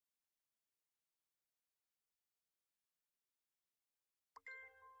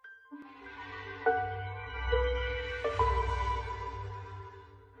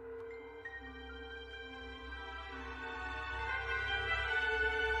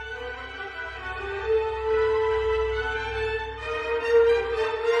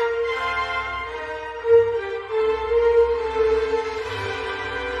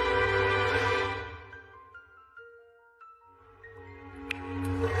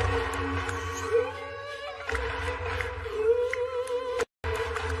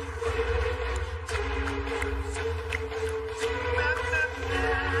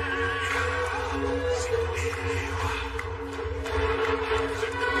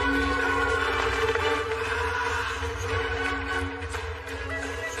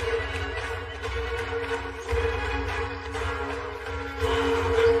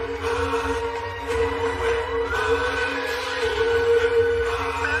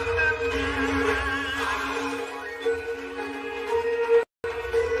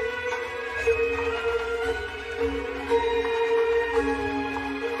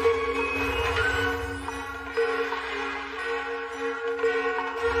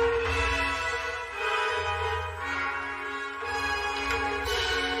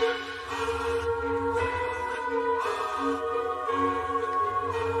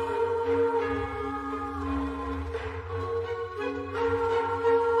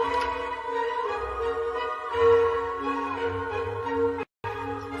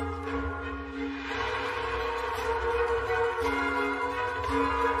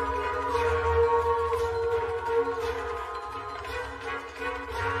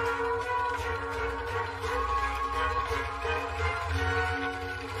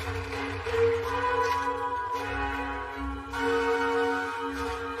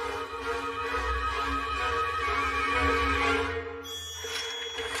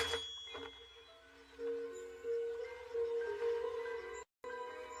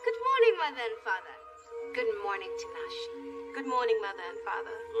mother and father. Good morning, Tinash. Good morning, mother and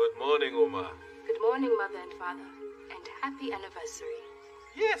father. Good morning, Uma. Good morning, mother and father. And happy anniversary.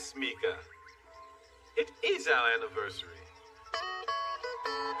 Yes, Meeka. It is our anniversary.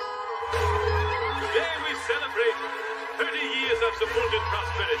 Today we celebrate 30 years of Zamundian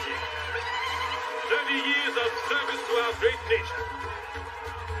prosperity. 30 years of service to our great nation.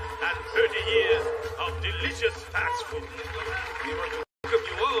 And 30 years of delicious fast food. We want to welcome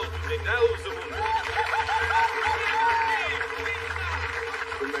you all to McDowell Zamunda.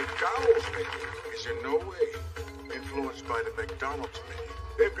 The McDowell's menu is in no way influenced by the McDonald's menu.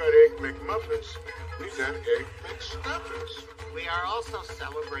 They've got Egg McMuffins. We've got Egg McStuffins. We are also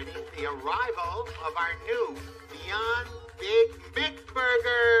celebrating the arrival of our new Beyond Big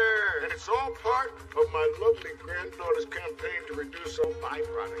McBurger. And it's all part of my lovely granddaughter's campaign to reduce all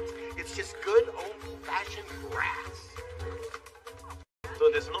Byproducts. It's just good old-fashioned grass. So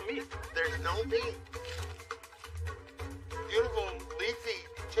there's no meat. There's no meat. Beautiful, leafy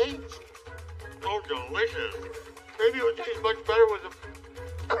taste. So delicious. Maybe it would taste much better with a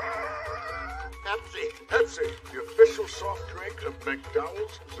Pepsi. Pepsi, the official soft drink of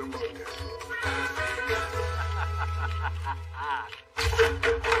McDowell's Zamunda.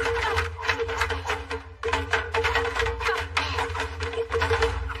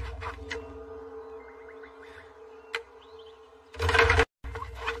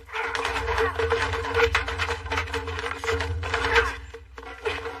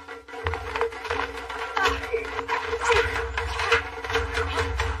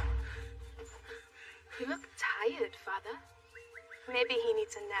 You look tired, Father. Maybe he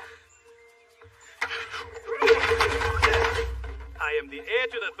needs a nap. I am the heir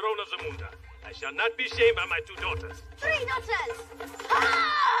to the throne of Zamunda. I shall not be shamed by my 2 daughters. 3 daughters!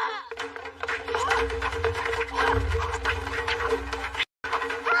 Ah!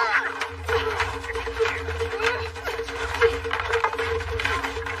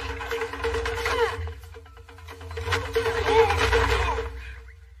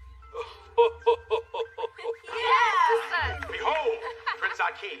 Behold, Prince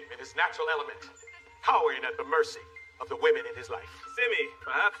Akeem in his natural element, cowering at the mercy of the women in his life. Semmi,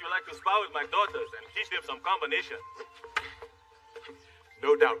 perhaps you'd like to spar with my daughters and teach them some combinations.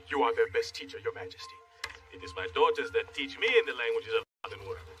 No doubt you are their best teacher, Your Majesty. It is my daughters that teach me in the languages of the modern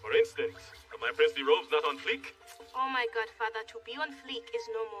world. For instance, are my princely robes not on fleek? Oh my God, Father, to be on fleek is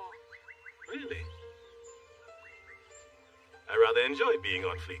no more. Really? I rather enjoy being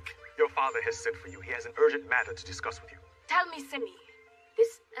on fleek. Your father has sent for you. He has an urgent matter to discuss with you. Tell me, Semmi,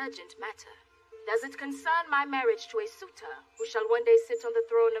 this urgent matter, does it concern my marriage to a suitor who shall one day sit on the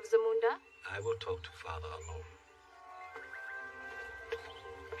throne of Zamunda? I will talk to Father alone.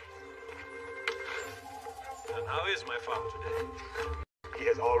 And how is my father today? He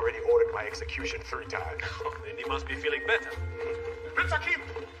has already ordered my execution 3 times. Then he must be feeling better. Prince Akeem!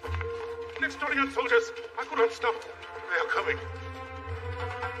 Nexdorian soldiers! I could not stop. They are coming.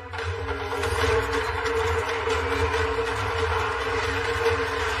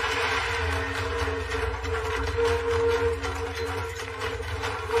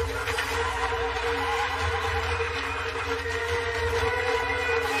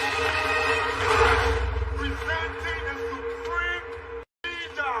 Presenting the supreme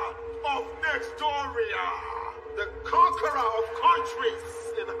leader of Nexdoria, the conqueror of countries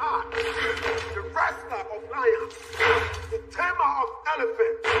in heart, the wrestler of lions, the tamer of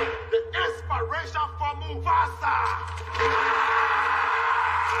elephants, the inspiration for Mufasa,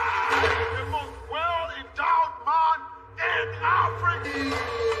 the most well-endowed man in Africa.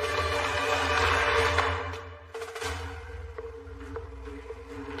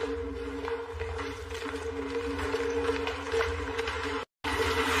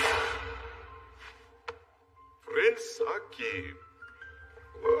 Prince Akeem.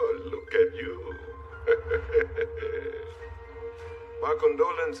 Oh, look at you. My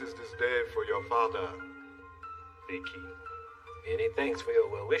condolences this day for your father, Meeka. Many thanks for your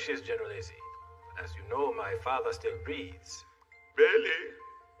well wishes, General Izzi. But as you know, my father still breathes. Barely.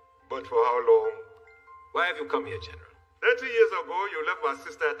 But for how long? Why have you come here, General? 30 years ago, you left my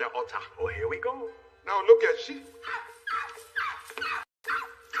sister at the altar. Oh, here we go. Now look at she.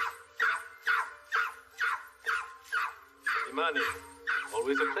 Imani,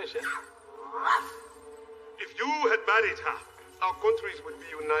 always a pleasure. If you had married her, our countries would be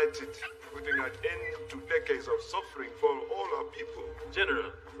united, putting an end to decades of suffering for all our people.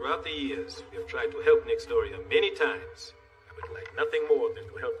 General, throughout the years, we have tried to help Nexdoria many times. I would like nothing more than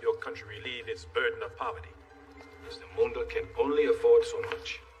to help your country relieve its burden of poverty. Zamunda can only afford so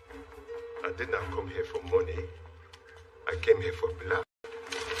much. I did not come here for money. I came here for blood.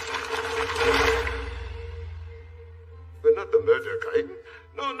 bloodline.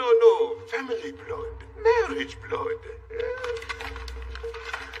 No. Family blood. Marriage blood.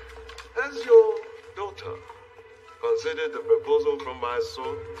 Has your daughter considered the proposal from my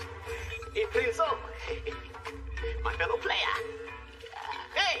son? He thinks so. My fellow player.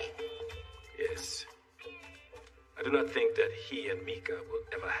 Hey! Yes. I do not think that he and Meeka will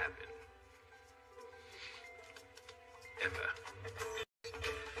ever happen. Ever.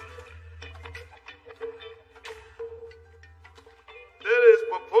 There is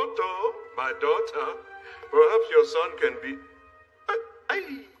Popoto, my daughter. Perhaps your son can be...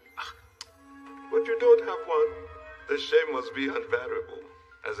 Aye. But you don't have one. The shame must be unbearable.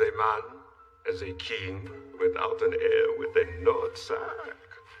 As a man, as a king, without an heir with a nod sack.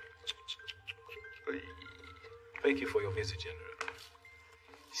 Thank you for your visit, General.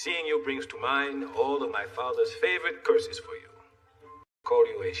 Seeing you brings to mind all of my father's favorite curses for you. Call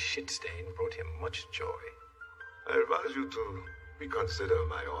you a shit stain brought him much joy. I advise you to reconsider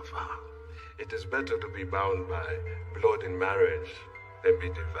my offer. It is better to be bound by blood in marriage than be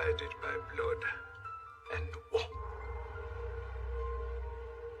divided by blood and war.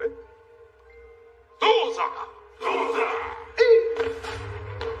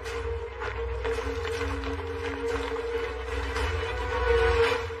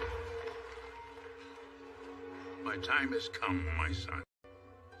 My time has come, my son.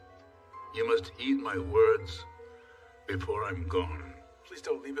 You must heed my words before I'm gone. Please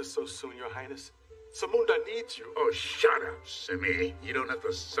don't leave us so soon, Your Highness. Zamunda needs you. Oh, shut up, Semmi. You don't have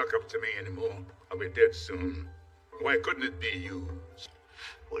to suck up to me anymore. I'll be dead soon. Why couldn't it be you?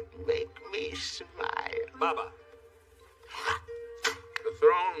 Would make me smile. Baba. The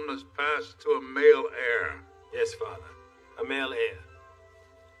throne must pass to a male heir. Yes, Father. A male heir.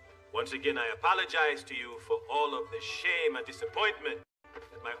 Once again, I apologize to you for all of the shame and disappointment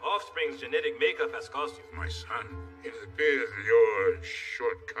that my offspring's genetic makeup has caused you. My son, it appears your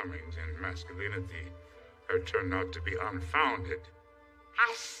shortcomings in masculinity have turned out to be unfounded.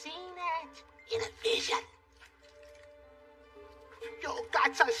 I seen it in a vision. You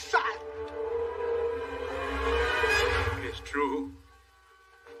got a son. It is true.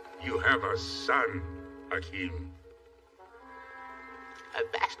 You have a son, Akeem. A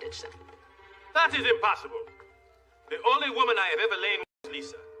bastard son. That is impossible. The only woman I have ever lain with was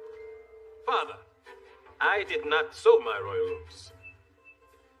Lisa. Father, I did not sow my royal oats.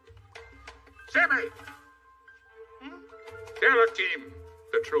 Semmi! Tell Akeem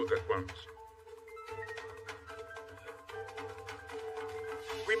the truth at once.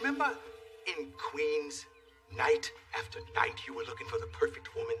 Remember in Queen's, night after night, you were looking for the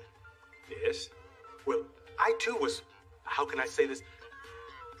perfect woman? Yes? Well, I too was, how can I say this?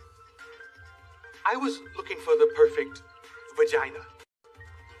 I was looking for the perfect vagina.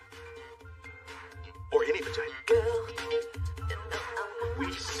 Or any vagina.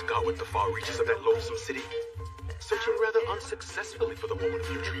 We scoured the far reaches of that lonesome city, searching rather unsuccessfully for the woman of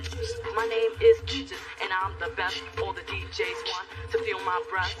your dreams. My name is Izzi, and I'm the best. All the DJs want to feel my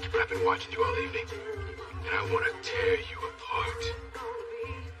breath. I've been watching you all evening, and I want to tear you apart.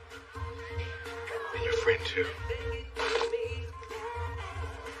 And your friend, too.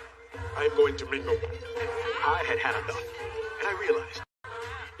 I'm going to mingle. I had had enough, and I realized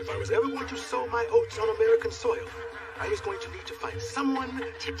if I was ever going to sow my oats on American soil, I was going to need to find someone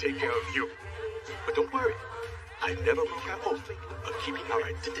to take care of you. But don't worry, I never broke our oath of keeping our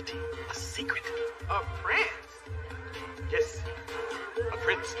identity a secret. A prince? Yes, a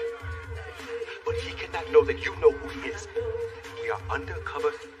prince. But he cannot know that you know who he is. We are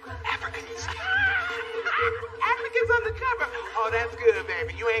undercover Africans. Africans undercover? Oh, that's good,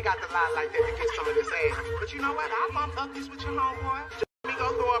 baby. You ain't got to lie like that to get some of this ass. But you know what? I'll bump up this with your homeboy. Just let me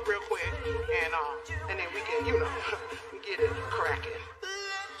go throw up real quick. And then we can, we get it cracking.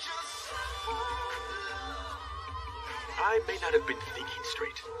 I may not have been thinking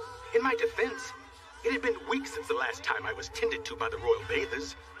straight. In my defense, it had been weeks since the last time I was tended to by the royal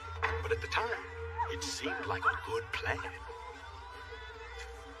bathers. But at the time, it seemed like a good plan.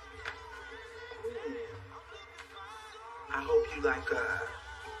 I hope you like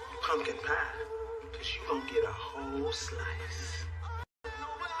pumpkin pie, because you gonna get a whole slice.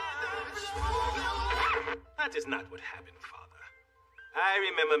 That is not what happened, Father. I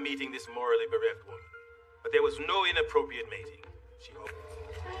remember meeting this morally bereft woman, but there was no inappropriate mating. She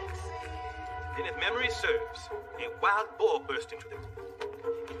Then, if memory serves, a wild boar burst into the room.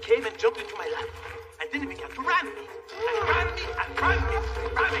 It came and jumped into my lap, and then it began to ram me. And ram me, and ram me,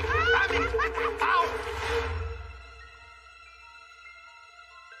 ram me. Ow!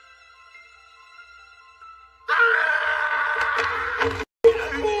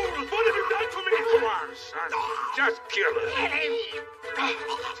 What have you done to me? Come on, son. Just kill her. Kill him!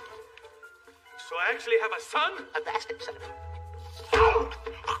 actually have a son? A bastard son.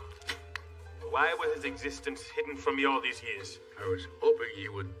 Why was his existence hidden from me all these years? I was hoping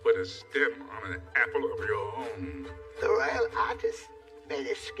you would put a stem on an apple of your own. The royal artist made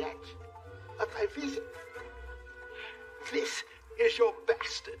a sketch of my vision. This is your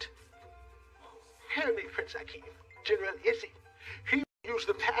bastard. Hear me, Prince Akeem. General Izzi. He used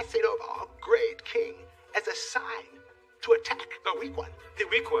the passing of our great king as a sign to attack the weak one. The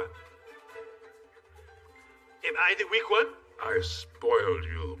weak one? Am I the weak one? I spoiled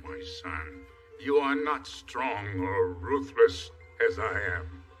you, my son. You are not strong or ruthless as I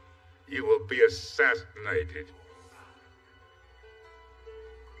am. You will be assassinated.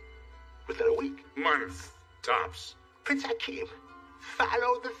 Within a week. Month, tops. Prince Akeem,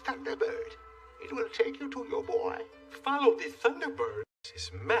 follow the Thunderbird. It will take you to your boy. Follow the Thunderbird? This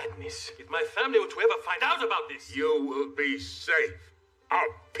is madness. If my family were to ever find out about this... You will be safe. Our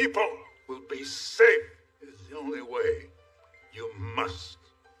people will be safe. It's the only way. You must.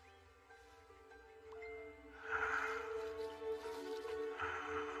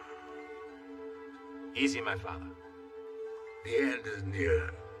 Easy, my father. The end is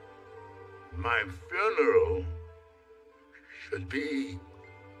near. My funeral should be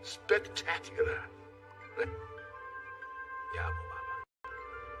spectacular. Yeah, Baba.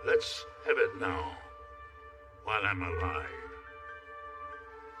 Let's have it now, while I'm alive.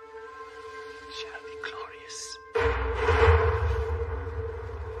 It shall be glorious.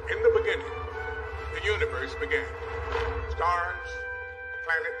 In the beginning, the universe began. Stars,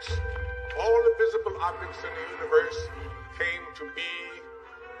 planets, all the visible objects in the universe came to be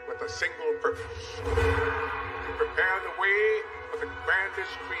with a single purpose: to prepare the way for the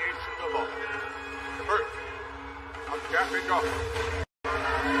grandest creation of all, the birth of Jaffe Joffer.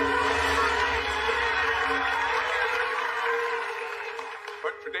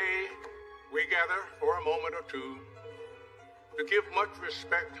 But today, we gather for a moment or two to give much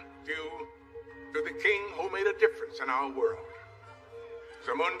respect due to the king who made a difference in our world.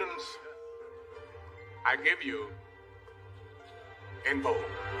 Zamundans, I give you in bold.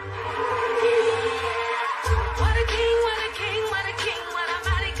 What a king, what a king, what a king, what a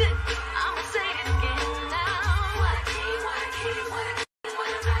mighty good. I'ma say it again now. What a king, what a king, what a king, what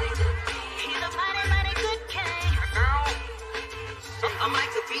a mighty good king. He's a mighty, mighty good king. And now, I'm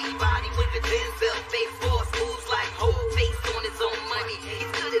like a Peabody with the Denzel face, force moves like whole face on his own money. He's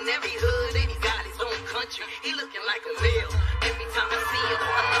good in every hood and he got his own country. He looking like a male. Every time I see him,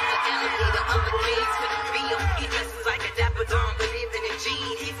 another enemy, the other kings couldn't be him. He dresses like a dapper don, believing in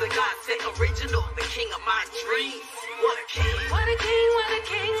jeans. He's a God-sent original, the king of my dreams. What a king. What a king, what a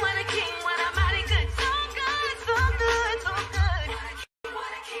king, what a king, what a mighty good. So good, so good, so good. What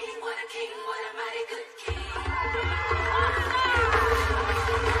a king, what a king, what a mighty good king.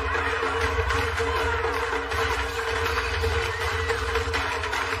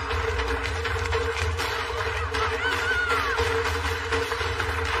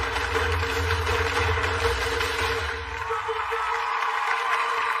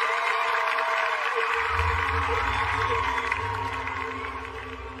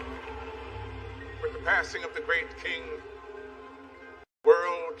 with the passing of the great king, the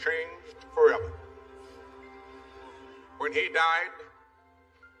world changed forever. When he died,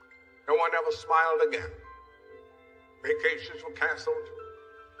 no one ever smiled again. Vacations were canceled,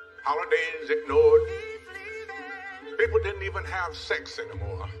 holidays ignored. People didn't even have sex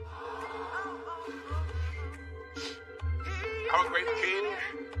anymore. Our great king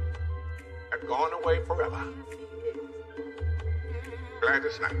had gone away forever.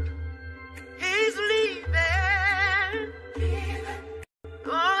 Gladys night. He's leaving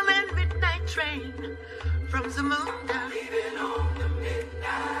on that midnight train from Zamunda. Leaving on the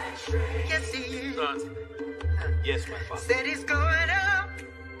midnight train. Yes, he is. Son. Yes, my father. Said he's going up,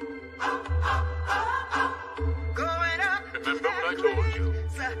 going up. Remember what I told you.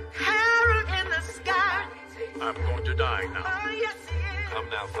 Sahara in the sky. I'm going to die now. Oh, yes, he is. Come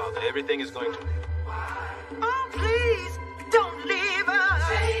now, father. Everything is going to... Oh, please, don't leave us.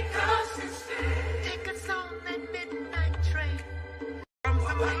 Take us instead. Take us on that midnight train from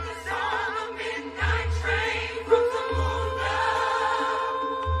Zamunda. On the midnight train from Zamunda.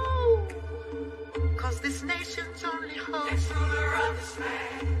 'Cause this nation's only hope Next ruler of this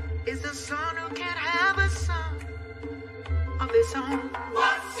land. is a son who can't have a son of his own.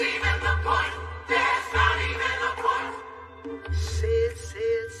 What's even the point? There's not even a point. Say it, say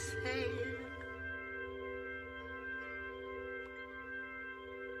it, say it.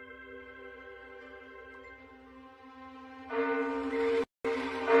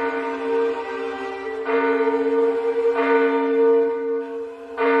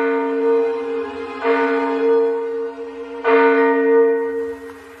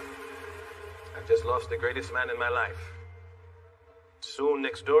 lost the greatest man in my life. Soon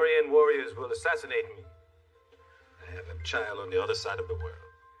Nexdorian warriors will assassinate me. I have a child on the other side of the world.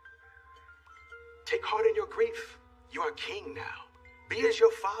 Take heart in your grief. You are king now. Be as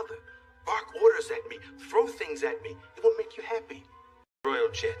your father. Bark orders at me. Throw things at me. It will make you happy. Royal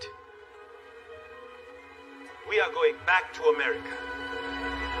jet. We are going back to America.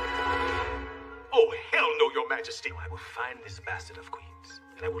 Oh, hell no, your majesty. I will find this bastard of Queens,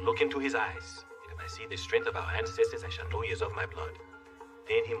 and I will look into his eyes. And if I see the strength of our ancestors, I shall know he is of my blood.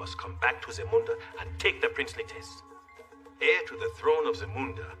 Then he must come back to Zamunda and take the princely test. Heir to the throne of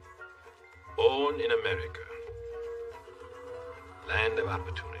Zamunda. Born in America. Land of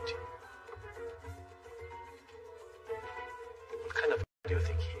opportunity. What kind of do you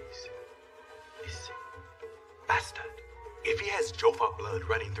think he is? This bastard. If he has Joffer blood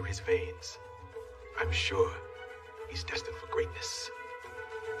running through his veins, I'm sure he's destined for greatness.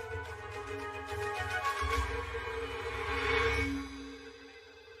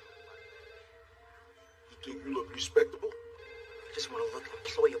 You think you look respectable? I just want to look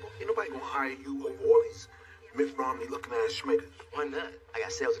employable. Ain't nobody gonna hire you over all these Mitt Romney-looking ass schmickers. Why not? I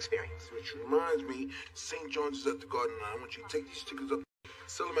got sales experience. Which reminds me, St. John's is at the Garden. I want you to take these tickets up,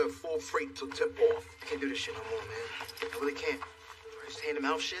 sell them at full freight till tip off. I can't do this shit no more, man. I really can't. Just hand them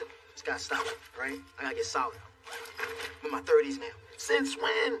out shit. It's gotta stop, right? I gotta get solid. I'm in my 30s now. Since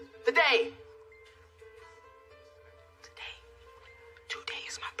when? Today. Today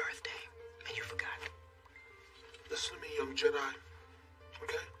is my birthday. And you forgot. Listen to me, young Jedi.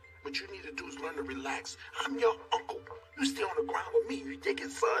 Okay? What you need to do is learn to relax. I'm your uncle. You stay on the ground with me. You dig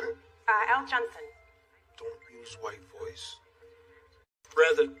it, son? L. Johnson. Don't use white voice.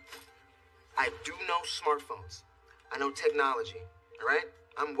 Brother, I do know smartphones. I know technology, all right?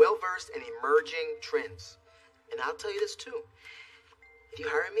 I'm well-versed in emerging trends. And I'll tell you this, too. If you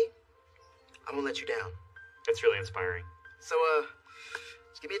hire me, I'm gonna let you down. That's really inspiring. So,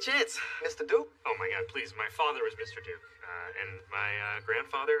 just give me a chance, Mr. Duke. Oh my God, please. My father was Mr. Duke, and my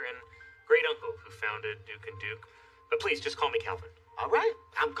grandfather and great uncle who founded Duke and Duke. But please, just call me Calvin. All right,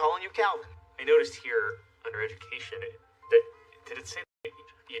 I'm calling you Calvin. I noticed here under education did it say that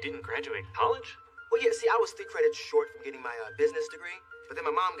you didn't graduate college? Well, yeah, see, I was 3 credits short from getting my business degree, but then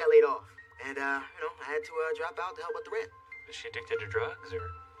my mom got laid off, and I had to drop out to help with the rent. Is she addicted to drugs, or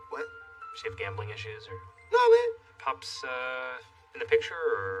What? does she have gambling issues, or No, man. Pop's in the picture,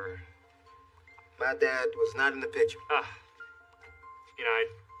 or? My dad was not in the picture. I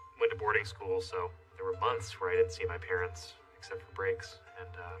went to boarding school, so there were months where I didn't see my parents except for breaks, and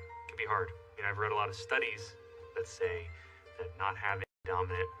it can be hard. I've read a lot of studies that say that not having a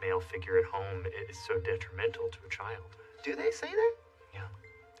dominant male figure at home is so detrimental to a child. Do they say that? Yeah,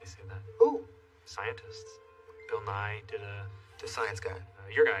 they say that. Who? Scientists. Bill Nye did The science guy.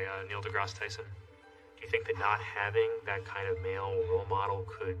 your guy, Neil deGrasse Tyson. Do you think that not having that kind of male role model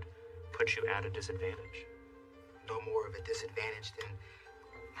could put you at a disadvantage? No more of a disadvantage than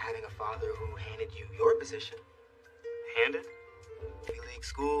having a father who handed you your position. Handed? P-League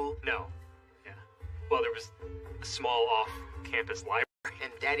school. No. Yeah. Well, there was a small off-campus library.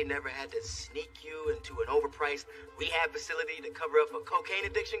 And Daddy never had to sneak you into an overpriced rehab facility to cover up a cocaine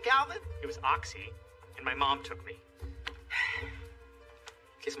addiction, Calvin? It was Oxy, and my mom took me.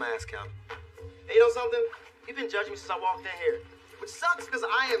 Kiss my ass, Calvin. Hey, you know something? You've been judging me since I walked in here. Which sucks because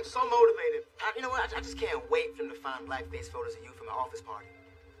I am so motivated. You know what? I just can't wait for him to find blackface photos of you from my office party.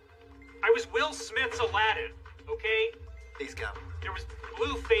 I was Will Smith's Aladdin, okay? Please, Calvin. There was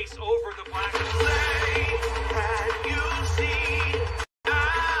blue face over the black. Can you see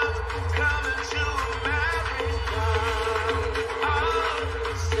I'm coming to America? Oh,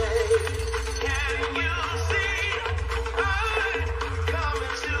 say, can you see I'm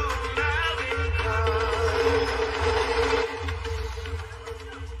coming to America?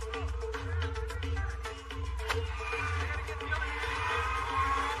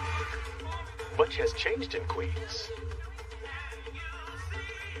 Much has changed in Queens.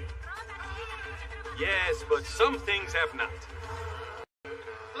 Yes, but some things have not.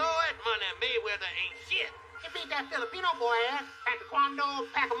 Floyd Money Mayweather ain't shit. He beat that Filipino boy ass,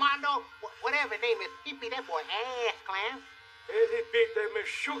 Pacamando, whatever his name is. He beat that boy ass, Clan. And he beat that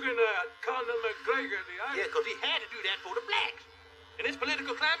Meshuggah Conor McGregor, the Irish. Yeah, because he had to do that for the blacks. In this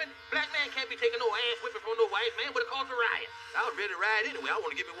political climate, black man can't be taking no ass whipping from no white man, but it caused a riot. I was ready to riot anyway. I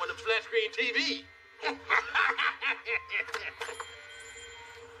want to give me one of them flat screen TV.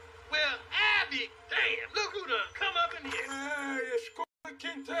 Well, I be damn. Look who done come up in here. Hey, it's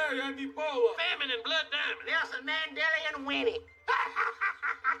Quintana and Ebola. Famine and Blood Diamond. Nelson Mandela and Winnie.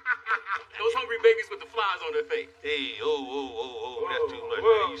 Those hungry babies with the flies on their face. Hey, that's too much.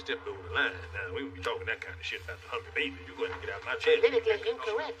 Now, you stepped over the line. Now, we won't be talking that kind of shit about the hungry baby. You're going to get out of my chair. Politically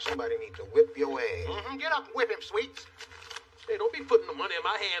incorrect. Somebody needs to whip your ass. Get up and whip him, Sweets. Hey, don't be putting the money in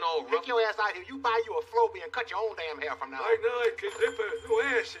my hand all rough. Take your ass out here. You buy you a Floby and cut your own damn hair from now on. I know I can rip no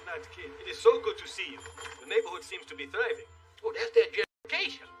ass in that kid. It is so good to see you. The neighborhood seems to be thriving. Oh, that's that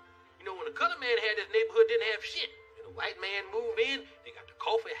gentrification. You know, when the color man had this neighborhood, didn't have shit. And the white man moved in, they got the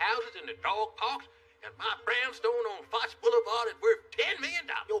coffee houses and the dog parks, and my brownstone on Fox Boulevard is worth $10 million.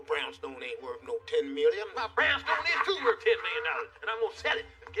 Your brownstone ain't worth no $10 million. My brownstone is too worth $10 million, and I'm gonna sell it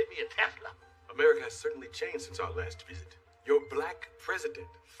and get me a Tesla. America has certainly changed since our last visit. Your black president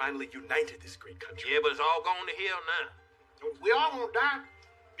finally united this great country. Yeah, but it's all going to hell now. We all gonna die.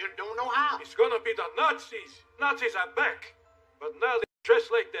 Just don't know how. It's gonna be the Nazis. Nazis are back. But now they dress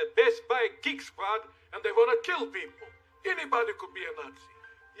like the Best Buy Geek Squad and they wanna kill people. Anybody could be a Nazi.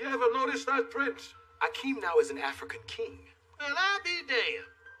 You ever notice that, Prince? Akeem now is an African king. Well, I'll be damned.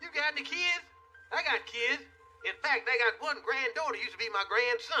 You got any kids? I got kids. In fact, I got one granddaughter used to be my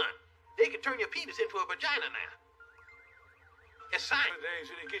grandson. They can turn your penis into a vagina now. It's signed.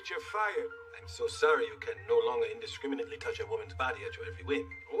 Nowadays, it'll get you fired. I'm so sorry you can no longer indiscriminately touch a woman's body at your every whim.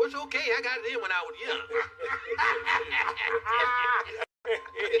 Oh, it's okay. I got it in when I was young.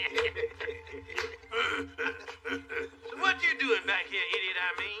 So what you doing back here, idiot,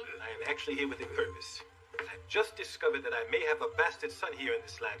 I mean? I am actually here with a purpose. I've just discovered that I may have a bastard son here in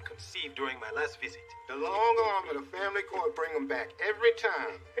this land conceived during my last visit. The long arm of the family court bring them back every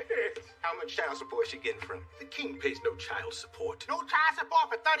time. How much child support she getting from? The king pays no child support. No child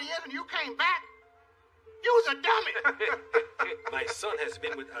support for 30 years and you came back? You was a dummy. My son has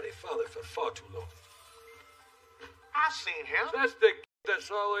been without a father for far too long. I seen him. That's the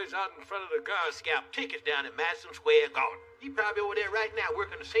that's always out in front of the car. Scalp tickets down at Madison Square Garden. He probably over there right now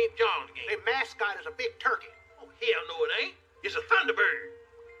working the St. John's game. Their mascot is a big turkey. Oh, hell no it ain't. It's a Thunderbird.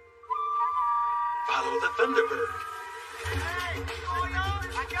 Follow the Thunderbird. Hey, oh, y'all,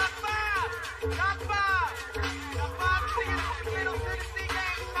 I got five. Got five. Got five tickets to the Middle Tennessee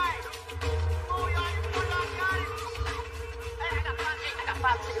game tonight. Oh, y'all, you know y'all got it. Hey, I got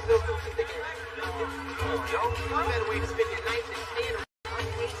five tickets to the Middle Tennessee game. Oh, yo, you better wait to spend your nights in theater.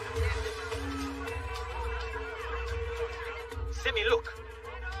 Semmi, look.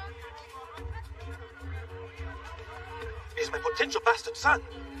 It is my potential bastard son.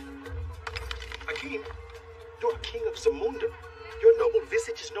 Akeem, you're a king of Zamunda. Your noble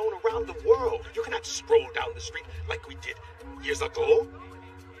visage is known around the world. You cannot stroll down the street like we did years ago.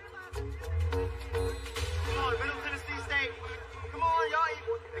 Come on, Middle Tennessee State. Come on, y'all.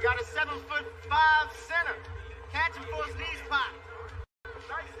 They got a 7'5" center. Catch him for his knee spot.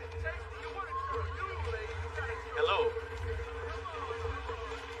 Hello.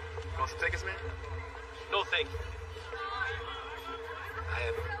 Want some tickets, man? No, thank you. I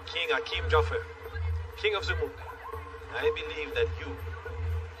am King Akeem Joffer, King of Zamunda. I believe that you...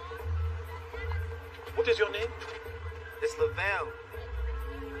 What is your name? It's Lavelle.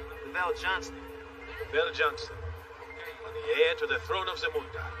 Lavelle Johnson. Lavelle Johnson, the heir to the throne of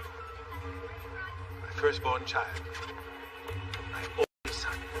Zamunda. My firstborn child. My only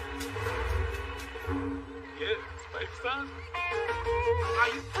son. Yes, my son. Are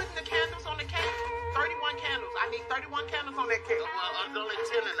you putting the candles on the cake? 31 candles. I need 31 candles on that cake. Well, there's only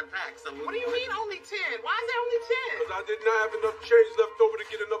 10 in the pack, so What do you mean only 10? Why is there only 10? Because I did not have enough change left over to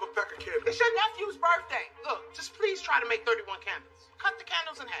get another pack of candles. It's your nephew's birthday. Look, just please try to make 31 candles. Cut the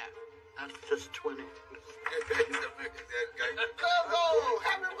candles in half. That's just 20. Go,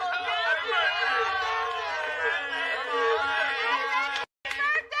 happy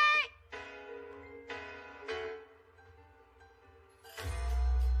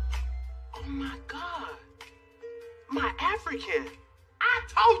Oh my God. My African. I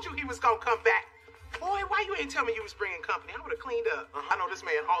told you he was gonna come back. Boy, why you ain't tell me you was bringing company? I would have cleaned up. I know this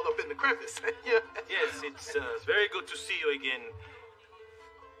man all up in the crevice. Yeah. Yes, it's very good to see you again.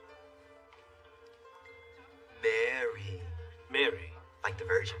 Mary. Mary. Like the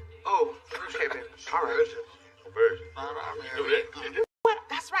Virgin. Oh, okay, baby. All right. Virgin. What?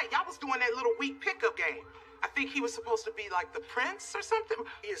 That's right. Y'all was doing that little weak pickup game. I think he was supposed to be like the prince or something.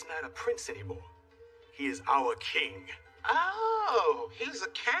 He is not a prince anymore. He is our king. Oh, he's a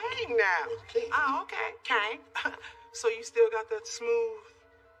king now. King. Oh, okay. King. So you still got that smooth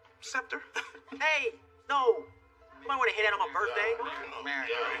scepter? Hey, no. You might want to hear that on my birthday. Mary.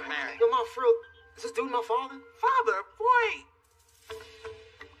 Yo, my fruit. Is this dude my father? Father, boy.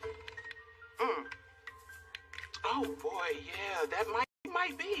 Oh, boy, yeah, that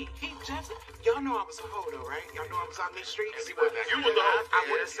might be. He just, y'all know I was a hodo, right? Y'all know I was on these streets? You was the hoe. I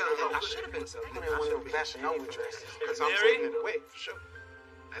wouldn't sell them. I should have been selling them. I should have been selling dresses. Because I'm taking it away, for sure.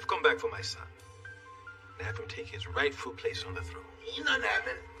 come back for my son and have him take his rightful place on the throne. Ain't nothing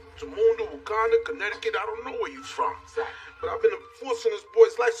happening. Zamunda, Uganda, Connecticut, I don't know where you from. But I've been enforcing this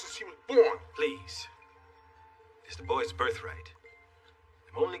boy's life since he was born. Please. It's the boy's birthright.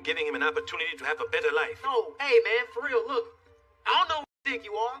 I'm only giving him an opportunity to have a better life. No, hey, man, for real, look. I don't know who you think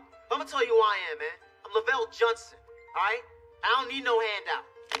you are. I'm gonna tell you who I am, man. I'm Lavelle Johnson, all right? I don't need no handout.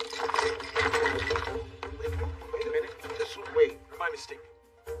 Wait a minute. Just wait. My mistake.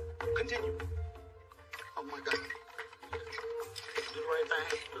 Continue. Oh, my God. Do the right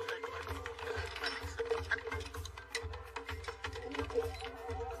thing. Do the right thing.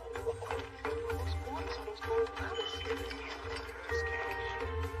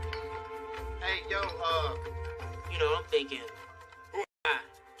 Hey, yo, you know, I'm thinking, who am I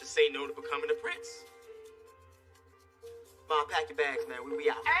to say no to becoming a prince? Mom, pack your bags, man. We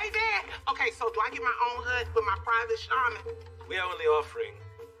out. Hey, Dad. Okay, so do I get my own hut with my private shaman? We are only offering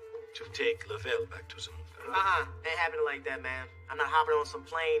to take Lavelle back to Zamunda. Ain't happening like that, man. I'm not hopping on some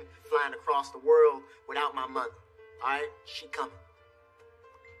plane flying across the world without my mother. All right? She coming.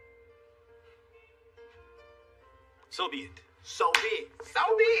 So be it. So be it. So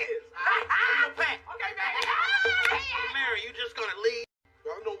be it. Go pack. Okay, baby. Mary, you just gonna leave?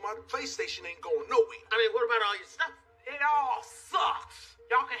 Y'all know my PlayStation ain't going nowhere. I mean, what about all your stuff? It all sucks.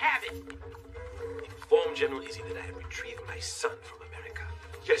 Y'all can have it. Inform General Izzi that I have retrieved my son from America.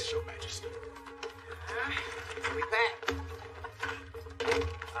 Yes, Your Majesty. We back.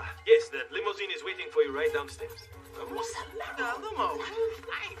 Yes, the limousine is waiting for you right downstairs. What's a limo?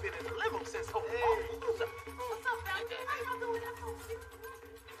 I ain't been in a limo since What's up,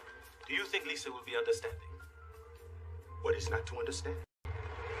 Do you think Lisa will be understanding? What is not to understand?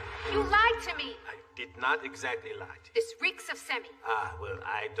 You lied to me. I did not exactly lie to you. This reeks of Semmi. Well,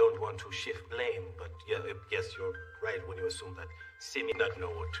 I don't want to shift blame, but yes, you're right when you assume that Semmi does not know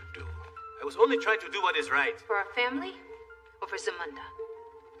what to do. I was only trying to do what is right. For our family or for Zamunda?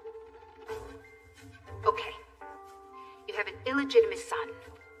 Okay. You have an illegitimate son.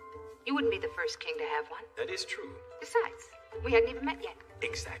 You wouldn't be the first king to have one. That is true. Besides, we hadn't even met yet.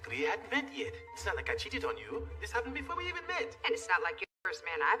 Exactly, we hadn't met yet. It's not like I cheated on you. This happened before we even met. And it's not like you're the first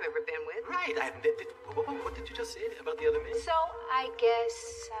man I've ever been with. Right, I haven't. What did you just say about the other men? So, I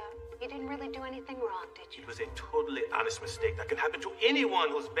guess you didn't really do anything wrong, did you? It was a totally honest mistake that can happen to anyone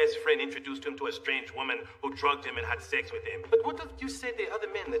whose best friend introduced him to a strange woman who drugged him and had sex with him. But what did you say the other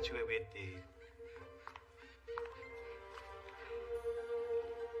men that you were with?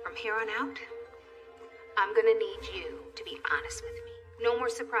 From here on out, I'm gonna need you to be honest with me. No more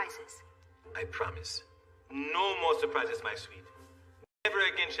surprises. I promise. No more surprises, my sweet. Never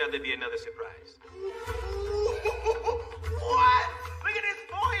again shall there be another surprise. What? Look at this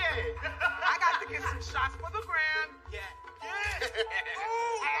foyer. I got to get some shots for the gram. Yeah.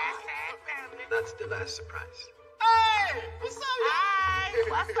 Hashtag family. That's the last surprise. Hey, what's up, y'all? Hey,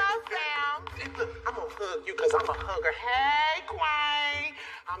 what's up, fam? Look, I'm gonna hug you because I'm a hugger. Hey, Quang.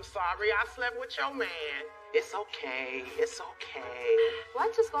 I'm sorry I slept with your man. It's okay. It's okay.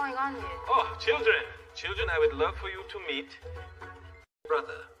 What is going on here? Oh, children. Children, I would love for you to meet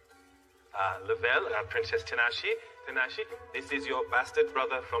brother. Lavelle, Princess Tenashi. Tenashi, this is your bastard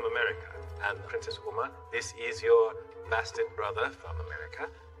brother from America. And Princess Uma, this is your bastard brother from America.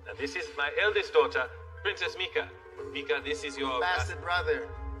 And this is my eldest daughter, Princess Meeka. Meeka, this is your Bastard brother.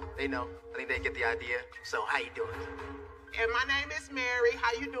 They know. I think they get the idea. So, how you doing? And my name is Mary.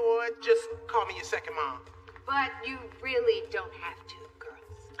 How you doing? Just call me your second mom. But you really don't have to,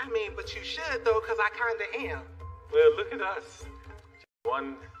 girls. I mean, but you should, though, because I kind of am. Well, look at us.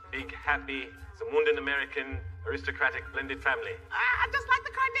 One big, happy, Zamundian American, aristocratic, blended family. Just like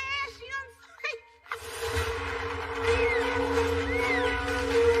the Kardashians.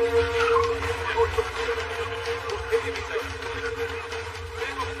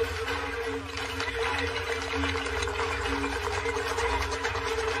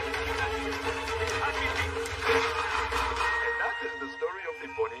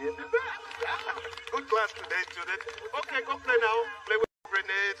 Good class today, student. Okay, go play now. Play with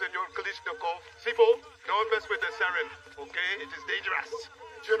grenades and your Kalishnikov. Sifo, don't mess with the sarin, okay? It is dangerous.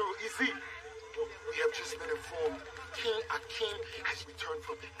 General Izzi, we have just been informed King Akeem has returned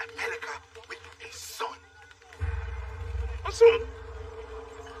from America with a son. A son?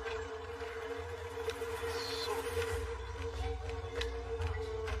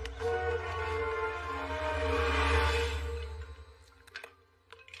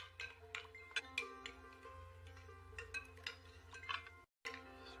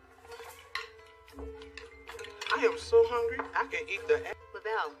 I am so hungry, I can eat the egg.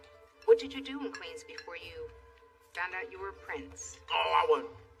 Lavelle, what did you do in Queens before you found out you were a prince? Oh, I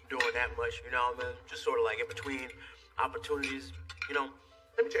wasn't doing that much, you know what I mean? Just sort of like in between opportunities, you know.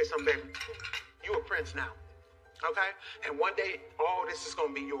 Let me tell you something, baby. You a prince now, okay? And one day, all this is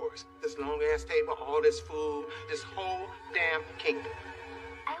gonna be yours. This long-ass table, all this food, this whole damn kingdom.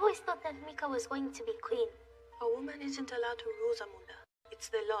 I always thought that Meeka was going to be queen. A woman isn't allowed to rule Zamunda. It's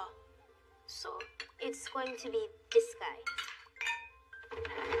the law. So it's going to be this guy.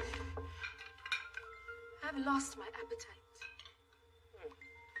 I've lost my appetite.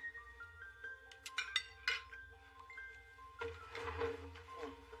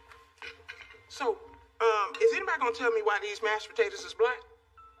 So, is anybody gonna tell me why these mashed potatoes is black?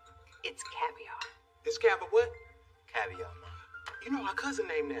 It's caviar. It's caviar what? Caviar, man. You know, our cousin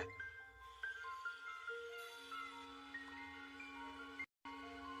named that.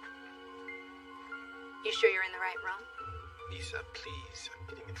 You sure you're in the right room? Lisa, please. I'm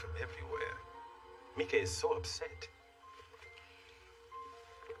getting it from everywhere. Meeka is so upset.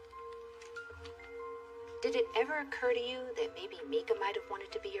 Did it ever occur to you that maybe Meeka might have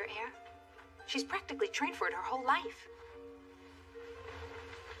wanted to be your heir? She's practically trained for it her whole life.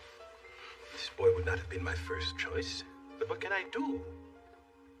 This boy would not have been my first choice. But what can I do?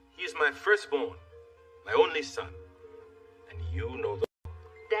 He is my firstborn, my only son. And you know the...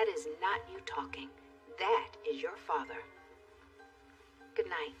 That is not you talking. That is your father. Good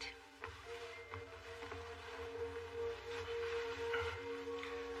night.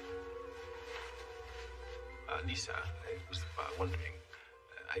 Lisa, I was wondering.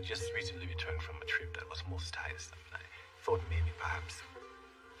 I just recently returned from a trip that was most tiresome. I thought maybe perhaps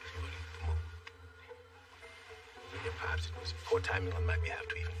if you were in the mood, maybe perhaps it was poor timing on my behalf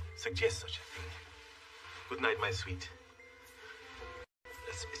to even suggest such a thing. Good night, my sweet.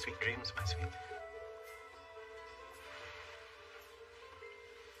 Sweet dreams, my sweet.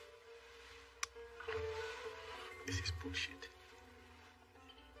 This is bullshit.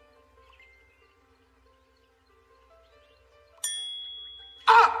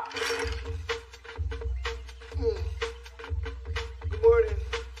 Ah! Good morning.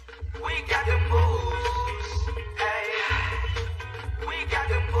 We got the moves. Hey. We got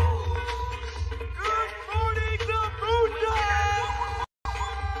the moves. Good morning, Zamunda!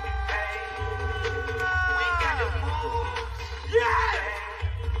 Hey. We got the moves.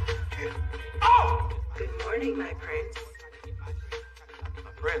 Yeah! Oh! Good morning, my prince.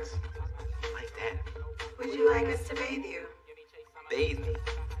 My prince. Like that. Would you like us to bathe you? Bathe me.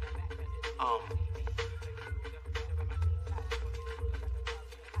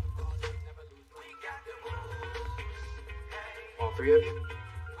 All three of you?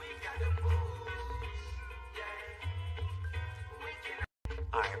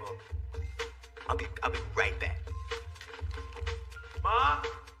 All right, well, I'll be right back. Ma?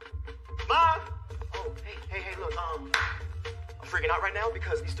 Ma? Oh, hey, look, I'm freaking out right now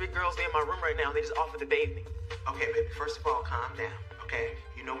because these three girls, they're in my room right now and they just offered to bathe me. Okay, baby, first of all, calm down, okay?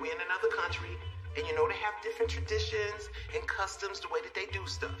 You know we're in another country, and you know they have different traditions and customs, the way that they do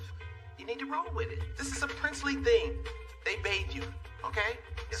stuff. You need to roll with it. This is a princely thing. They bathe you, okay?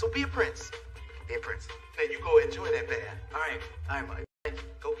 So be a prince. Be a prince. Now you go enjoy that bath. All right, Mike.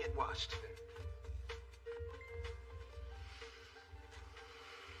 Go get washed.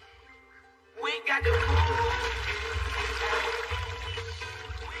 We got the moves.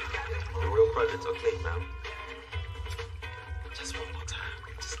 The real projects are clean now. Just one more time,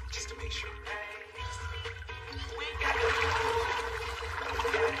 just to make sure. We got the moves.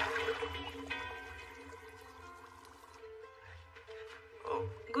 Oh.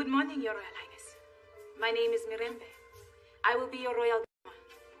 Good morning, Your Royal Highness. My name is Mirembe. I will be your royal dama.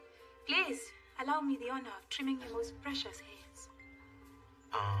 Please, allow me the honor of trimming your most precious hairs.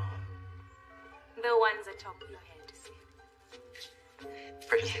 The ones atop your head, see.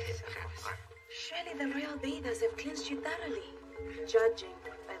 Precious hairs, okay. All right. Surely the royal bathers have cleansed you thoroughly, judging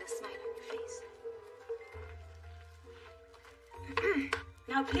by the smile on your face.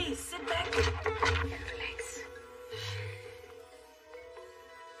 Now please, sit back and relax.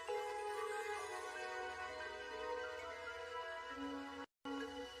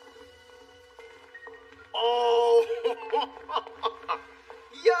 Oh!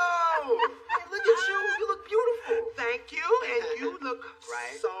 Yo! Hey, look at you. You look beautiful. Thank you. And you look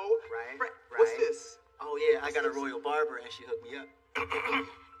Right. so... Right. What's this? Oh, yeah, I got a royal barber and she hooked me up.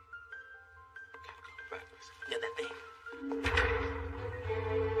 Yeah, that thing.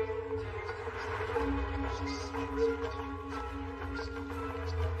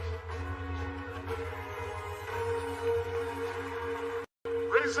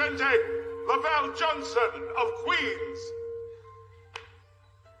 Presenting Lavelle Johnson of Queens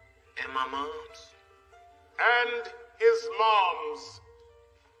And my mom's. and his moms.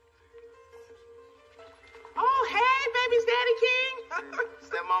 baby's daddy, King?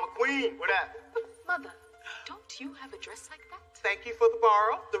 Stepmama Queen, what up? Mother, don't you have a dress like that? Thank you for the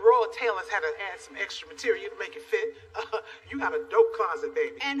borrow. The royal tailors had to add some extra material to make it fit. You got a dope closet,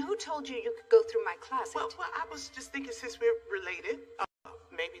 baby. And who told you you could go through my closet? Well, I was just thinking since we're related,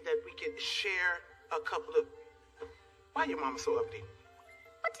 maybe that we could share a couple of... Why your mama so uppity?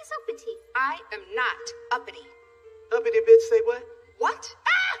 What is uppity? I am not uppity. Uppity bitch say what? What?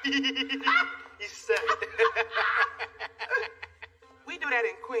 You said it. We do that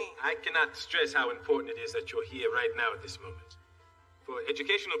in Queen. I cannot stress how important it is that you're here right now at this moment. For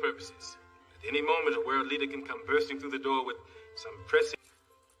educational purposes, at any moment a world leader can come bursting through the door with some pressing...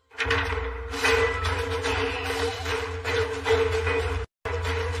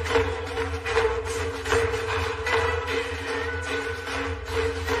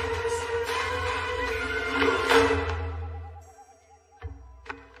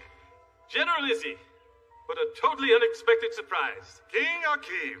 General Izzi, what a totally unexpected surprise. King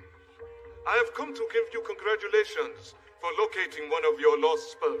Akeem, I have come to give you congratulations for locating one of your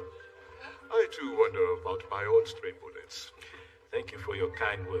lost sperm. I too wonder about my own stray bullets. Thank you for your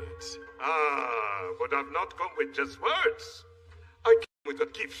kind words. But I've not come with just words. I came with a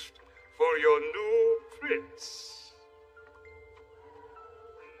gift for your new prince.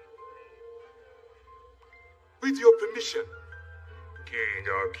 With your permission, King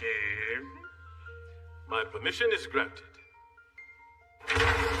Akeem. My permission is granted. I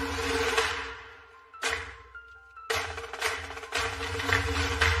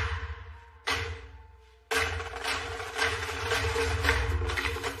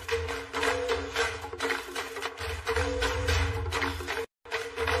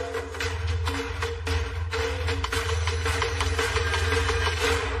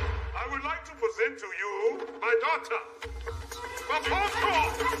would like to present to you my daughter, Proposal!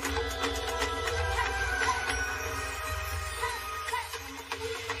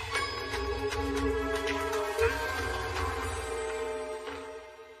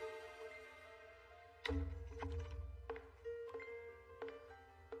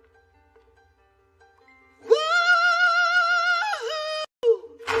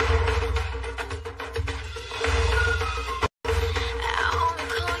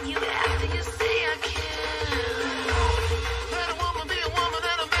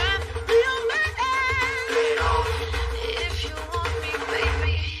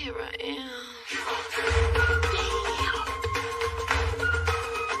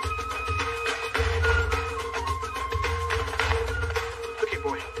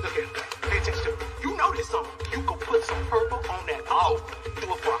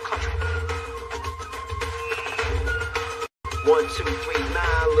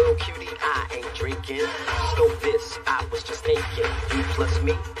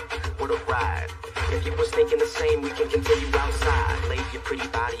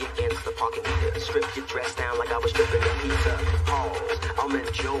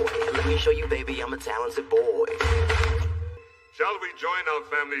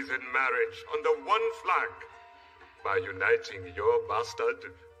 In marriage under one flag by uniting your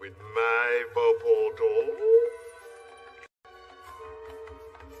bastard with my Popoto.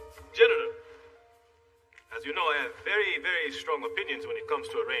 General, as you know, I have very, very strong opinions when it comes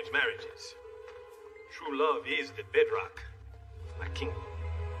to arranged marriages. True love is the bedrock of my kingdom.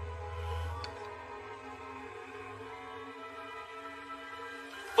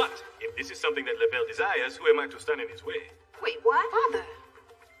 But if this is something that Lavelle desires, who am I to stand in his way? Wait, what? Father.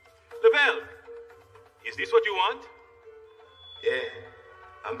 Lavelle, is this what you want? Yeah,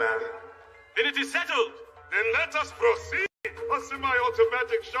 I'm married. Then it is settled. Then let us proceed. A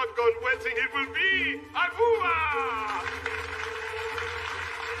semi-automatic shotgun wedding it will be. Avua!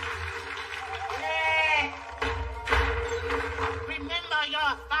 Remember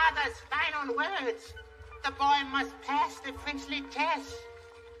your father's final words. The boy must pass the princely test.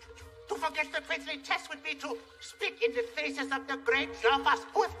 To forget the princely test would be to spit in the faces of the great Joffers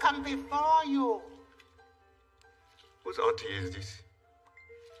who have come before you. Whose auntie is this?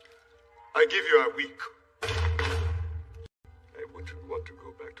 I give you a week. I wouldn't want to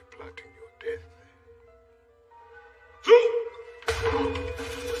go back to plotting your death.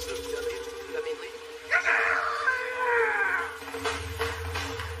 Let me leave.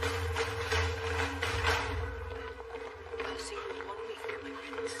 I'll see you in 1 week, my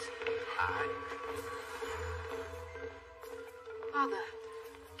prince. Father,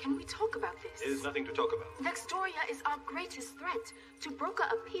 can we talk about this? There's nothing to talk about. Nexdoria is our greatest threat. To broker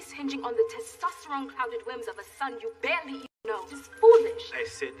a peace hinging on the testosterone-clouded whims of a son you barely even know is foolish. I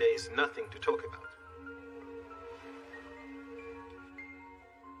said there is nothing to talk about.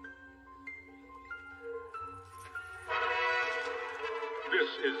 This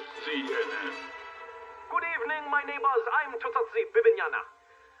is CNN. Good evening, my neighbors. I'm Tutatsi Bibinyana.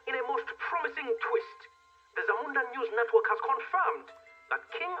 In a most promising twist, the Zamundian News Network has confirmed that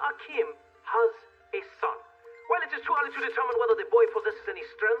King Akeem has a son. While it is too early to determine whether the boy possesses any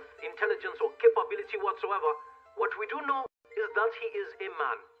strength, intelligence, or capability whatsoever, what we do know is that he is a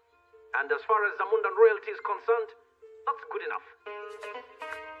man. And as far as Zamundian royalty is concerned, that's good enough.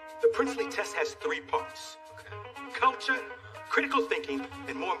 The princely test has 3 parts. Culture, critical thinking,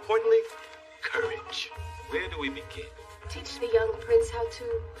 and more importantly, courage. Where do we begin? Teach the young prince how to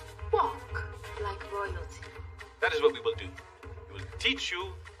walk like royalty. That is what we will do. We will teach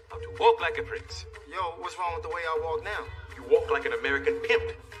you how to walk like a prince. Yo, what's wrong with the way I walk now? You walk like an American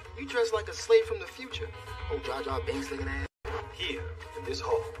pimp. You dress like a slave from the future. Oh, Jar Jar Binks looking ass. Here, in this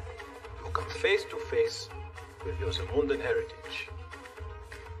hall, you will come face to face with your Zamundian heritage.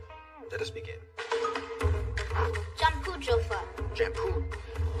 Let us begin. Jaffe Joffer. Jampu.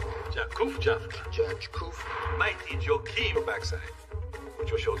 Jakuf Jaffe. Judge Koof. Mighty Joachim. Your backside. Put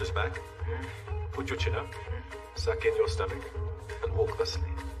your shoulders back. Put your chin up. Suck in your stomach. And walk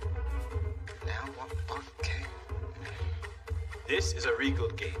thusly. Now, okay. This is a regal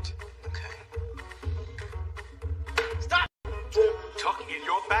gait. Okay. Stop! Tuck in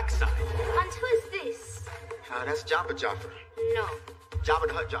your backside. And who is this? That's Jaffe Joffer. No. Jabba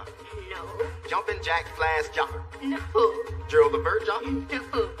the Hutt Joffer. No. Jumpin' Jack Flash Joffer. No. Gerald Levert Joffer.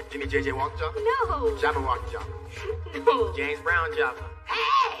 No. Jimmy J.J. Walker Joffer. No. Jabba Walker Joffer. No. James Brown Joffer.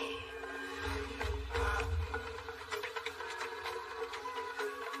 Hey!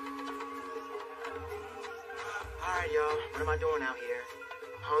 Alright, y'all. What am I doing out here?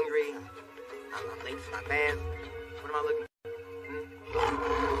 I'm hungry. I'm late for my bath. What am I looking for?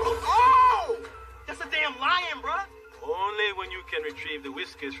 Oh! That's a damn lion, bruh! Only when you can retrieve the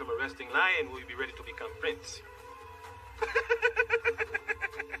whiskers from a resting lion will you be ready to become prince.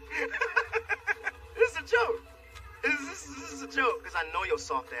 This is a joke. This is a joke, because I know your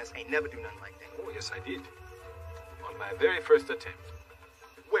soft ass ain't never do nothing like that. Oh, yes, I did. On my very first attempt.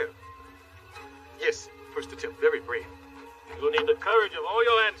 Where? Yes, first attempt. Very brave. You'll need the courage of all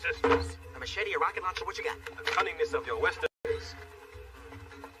your ancestors. A machete, a rocket launcher, what you got? The cunningness of your western ways.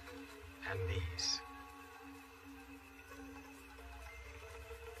 And these.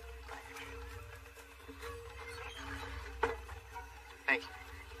 Thank you.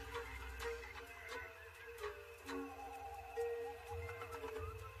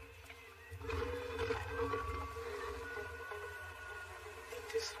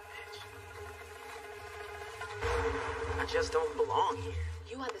 This bitch. I just don't belong here.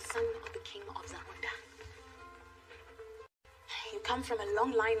 You are the son of the King of Zamunda. You come from a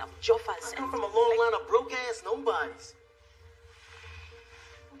long line of Joffers. I come from a long line of broke-ass nobodies.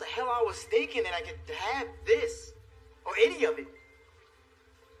 What the hell I was thinking that I could have this? Or any of it?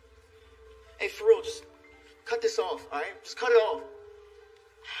 Hey, for real, just cut this off, alright? Just cut it off.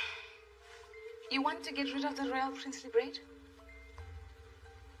 You want to get rid of the royal princely braid?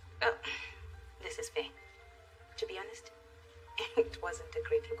 This is fair. To be honest, it wasn't a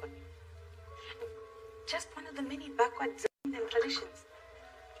great look on you. Just one of the many backward Zamundian traditions.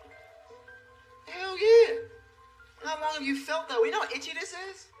 Hell yeah! How long have you felt that way? You know how itchy this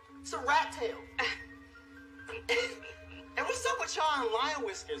is? It's a rat tail. And what's up with y'all and lion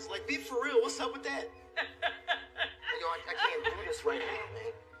whiskers? Like, be for real, what's up with that? Yo, I can't do this right now,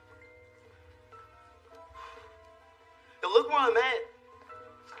 man. Yo, look where I'm at.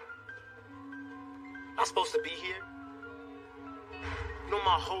 I'm supposed to be here. You know,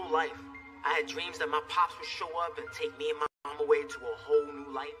 my whole life, I had dreams that my pops would show up and take me and my mom away to a whole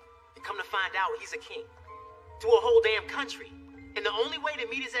new life. And come to find out, he's a king. To a whole damn country. And the only way to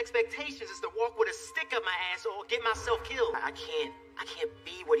meet his expectations is to walk with a stick up my ass or get myself killed. I can't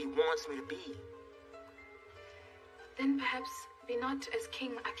be what he wants me to be. Then perhaps be not as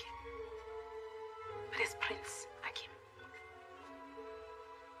King Akeem, but as Prince Akeem.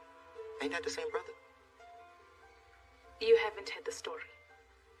 Ain't that the same brother? You haven't heard the story.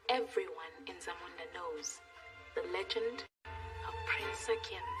 Everyone in Zamunda knows the legend of Prince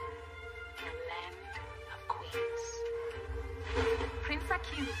Akeem, the land of queens. Prince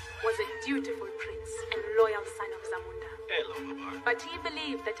Akeem was a dutiful prince and loyal son of Zamunda. Hello, Babar. But he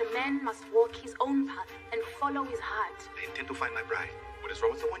believed that a man must walk his own path and follow his heart. I intend to find my bride. What is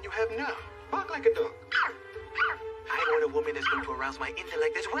wrong with the one you have now? Bark like a dog. I want a woman that's going to arouse my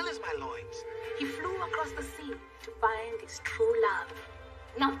intellect as well as my loins. He flew across the sea to find his true love.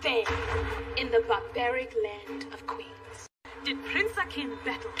 Now there, in the barbaric land of queens, did Prince Akeem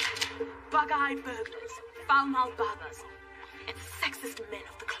battle with bug-eyed burglars, foul-mouthed barbers, and sexist men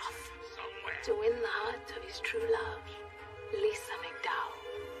of the cloth to win the heart of his true love, Lisa McDowell.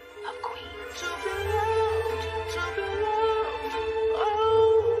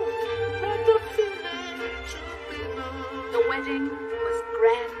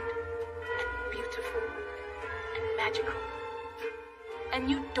 grand and beautiful and magical. A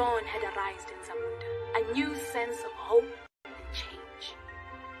new dawn had arisen in Zamunda, a new sense of hope and change.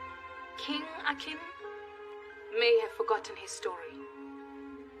 King Akeem may have forgotten his story,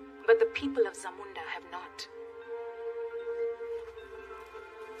 but the people of Zamunda have not.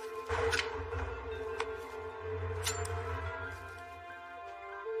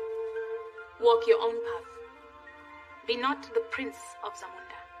 Walk your own path. Be not the prince of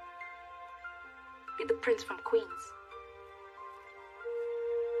Zamunda. Be the prince from Queens.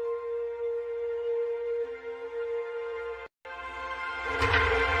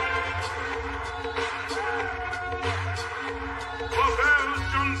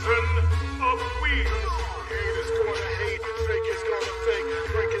 Of Queens. Hate is gonna hate, fake is gonna fake,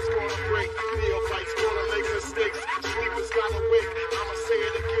 break is gonna break, neophytes gonna make mistakes, sleepers gotta wake. I'ma say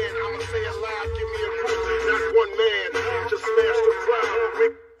it again, I'ma say it loud, give me a proof. Not one man, just smash the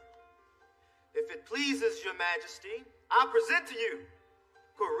crowd. If it pleases your majesty, I present to you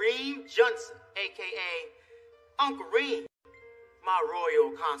Kareem Johnson, a.k.a. Uncle Reem, my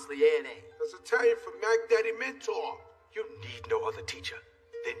royal consigliere. That's Italian for Mac Daddy Mentor. You need no other teacher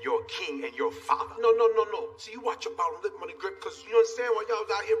than your king and your father. No. See, you watch your bottom lip, money grip, because you understand while y'all was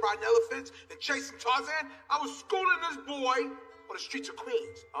out here riding elephants and chasing Tarzan, I was schooling this boy on the streets of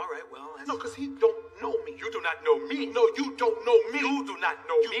Queens. All right, well, no, because he don't know me. You do not know me. No, you don't know me. You do not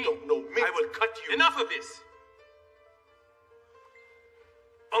know me. You don't know me. I will cut you. Enough of this.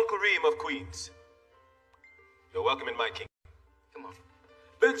 Uncle Reem of Queens. You're welcome in my kingdom. Come on.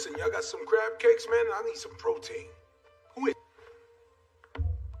 Benson, y'all got some crab cakes, man? I need some protein. Who is?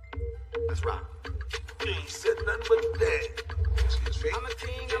 Let's rock. He ain't said nothing but that. Excuse me. I'm a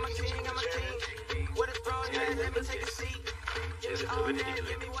king. What is wrong, man? Let me take a seat. There's a fluidity to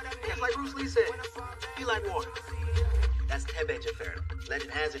it. It's like Bruce Lee said, he like water. That's Jaffe Joffer.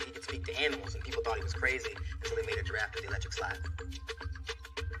 Legend has it he could speak to animals, and people thought he was crazy until they made a giraffe with the electric slide.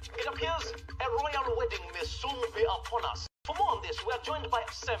 It appears a royal wedding may soon be upon us. For more on this, we are joined by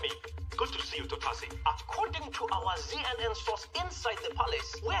Semmi. Good to see you, Totasi. According to our CNN source inside the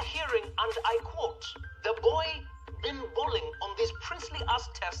palace, we're hearing, and I quote, "The boy been bowling on these princely ass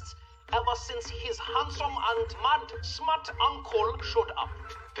tests ever since his handsome and mad smart uncle showed up."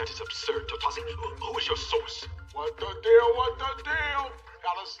 That is absurd, Totasi. Who is your source? What the deal?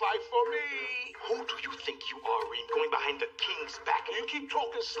 Got a slide for me. Who do you think you are, Reem, going behind the king's back? You keep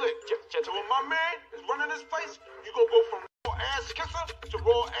talking slick. So when my man is running this place, you gonna go from raw ass kisser to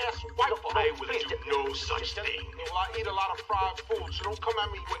raw ass wife. I will do no such thing. Well, I eat a lot of fried food, so don't come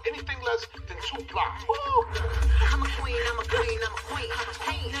at me with anything less than 2 blocks. I'm a queen. Ain't nothing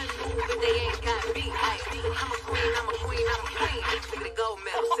move, but they ain't got me. I'm a queen. Look at the gold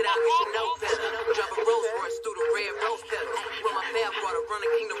medal. Sit down, you should know better. Drive a Rolls Royce through the red rose petals. With my bad water, run a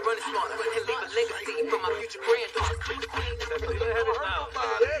kingdom, running smarter. And leave a legacy for my future granddaughters.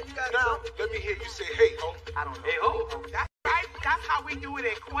 Now, let me hear you say, hey, ho. I don't know. Hey, ho. That's how we do it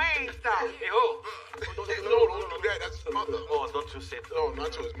in Queens, though. Hey, ho. No, don't do that. That's his mother. Oh, don't you say that. No,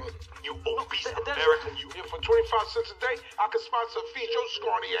 not to his mother. You obese American, you. Yeah, for 25 cents a day, I can sponsor a feed your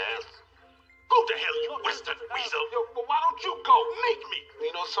scrawny ass. Go to hell, you Western weasel. Yo, but why don't you go? Make me.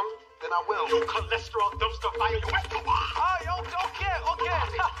 You know something? Then I will. You cholesterol dumpster fire, you Western. Okay.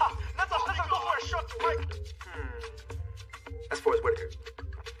 Let's go for a short break. That's Forrest Whitaker.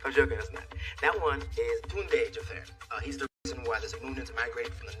 I'm joking, that's not. That one is Tunde Jaffer. He's the reason why the Zamundians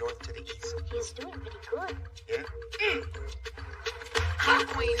migrated from the north to the east. He's doing pretty good. Yeah? I'm a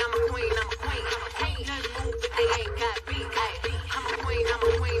queen. Ain't nothing move, but they ain't got me. I'm a queen.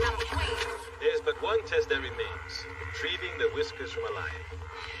 There's but one test that remains. Retrieving the whiskers from a lion.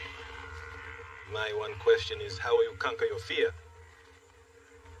 My one question is, how will you conquer your fear?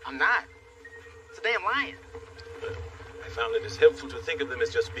 I'm not. It's a damn lion. Well, I found it is helpful to think of them as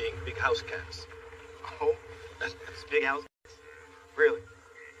just being big house cats. Oh, that's big house. Really?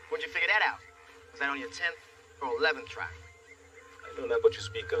 When'd you figure that out? Was that on your 10th or 11th try? I know not what you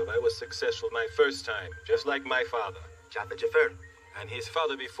speak of. I was successful my first time, just like my father. Jaffe Joffer. And his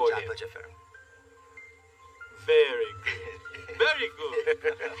father before him. Jaffe Joffer. Very good. Very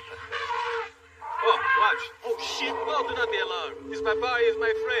good. Oh, watch. Oh, shit. Oh, do not be alarmed. This papa is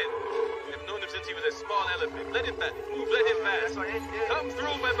my friend. I've known him since he was a small elephant. Let him pass. Move, let him pass. Come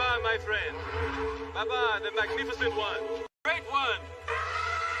through, Baba, my friend. Baba, the magnificent one. Great one.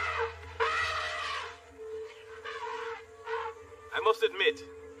 I must admit,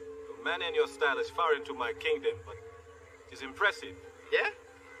 your manner and your style is far into my kingdom, but it is impressive. Yeah?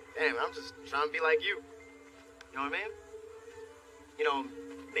 Damn, I'm just trying to be like you. You know what I mean? You know,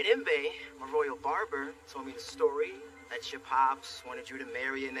 Benimbe, my royal barber, told me the story That your pops wanted you to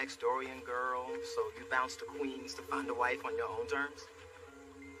marry a Nexdorian girl, so you bounced to Queens to find a wife on your own terms?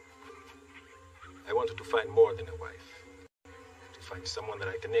 I wanted to find more than a wife. To find someone that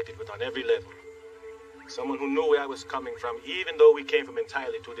I connected with on every level. Someone who knew where I was coming from, even though we came from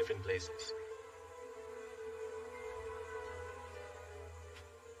entirely two different places.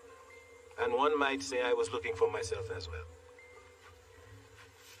 And one might say I was looking for myself as well.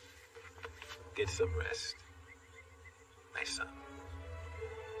 Get some rest, my son.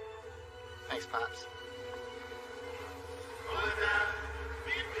 Thanks, Pops.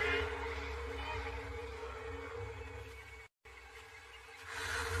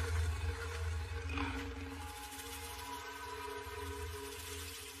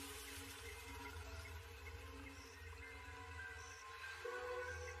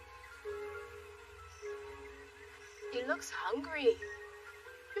 He looks hungry.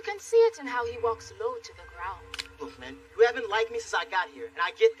 You can see it in how he walks low to the ground. Look, man, you haven't liked me since I got here, and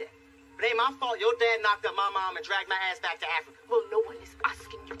I get that. But it ain't my fault your dad knocked up my mom and dragged my ass back to Africa. Well, no one is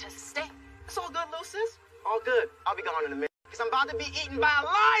asking you to stay. It's all good, little sis. All good. I'll be gone in a minute. Because I'm about to be eaten by a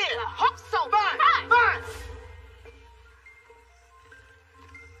lion. I hope so. Fine.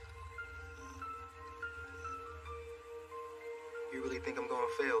 You really think I'm going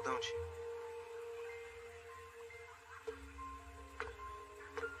to fail, don't you?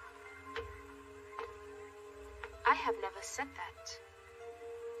 I have never said that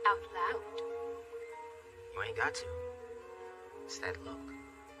out loud. You ain't got to. It's that look.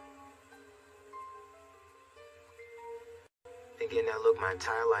 Been getting that look my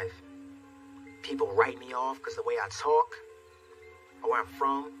entire life. People write me off because the way I talk or where I'm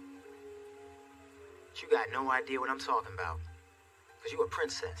from. But you got no idea what I'm talking about. Because you a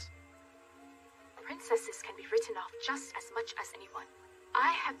princess. Princesses can be written off just as much as anyone.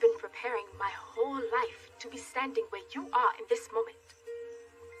 I have been preparing my whole life to be standing where you are in this moment.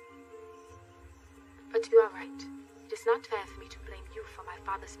 But you are right. It is not fair for me to blame you for my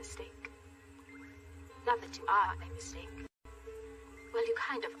father's mistake. Not that you are a mistake. Well, you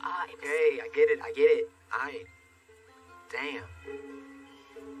kind of are a mistake. Hey, I get it. Damn.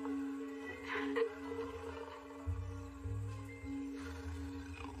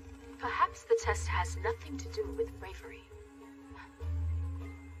 Perhaps the test has nothing to do with bravery.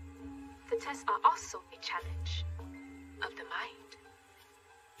 The tests are also a challenge of the mind.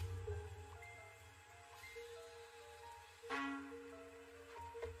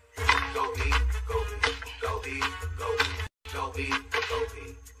 Go be, go be, go be, go be, go be, go be,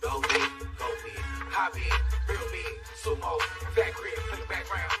 go be, go be. Hobby, real be, sumo, back crib, flip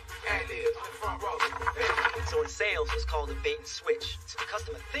background, ad-libs, front row. So in sales, it's called a bait and switch. So the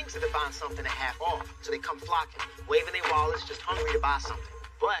customer thinks that they're buying something at half off, so they come flocking, waving their wallets, just hungry to buy something.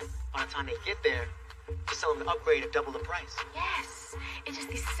 But by the time they get there, just tell them to upgrade at double the price. Yes, it is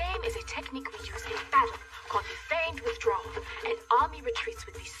the same as a technique we use in battle called the feigned withdrawal. An army retreats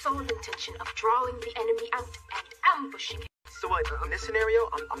with the sole intention of drawing the enemy out and ambushing him. So what, in this scenario,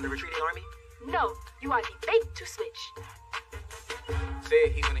 I'm the retreating army? No, you are the bait to switch.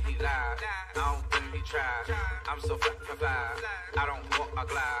 Said he gonna eat live. I don't think he tried. I'm so fly. I don't walk, I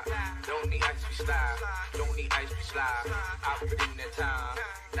glide. Don't need ice, we slide. Don't need ice, we slide. I put in that time.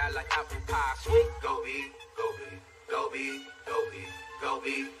 Not like apple pie. Sweet. Go be, go be, go be, go be, go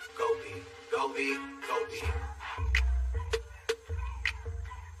be, go be, go be, go be.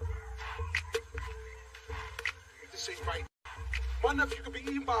 This ain't right. My nephew could be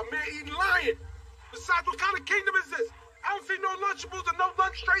eaten by a man-eating lion. Besides, what kind of kingdom is this? I don't see no Lunchables and no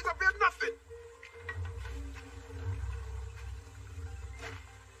lunch trays up here, nothing.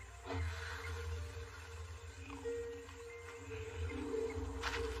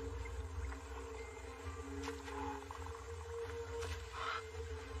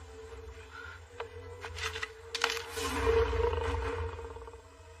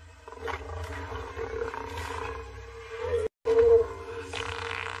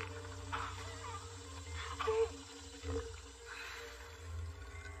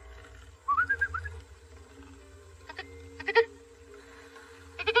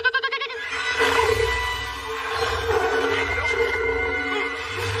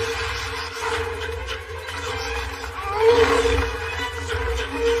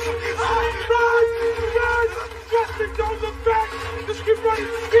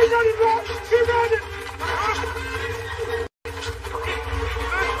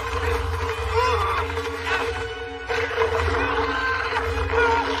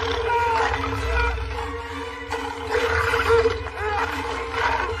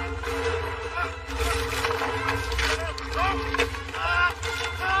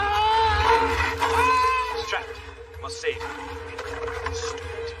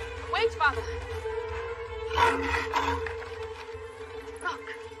 Father. Look.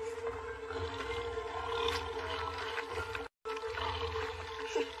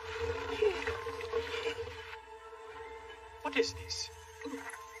 What is this?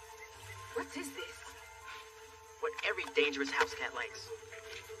 What is this? What every dangerous house cat likes.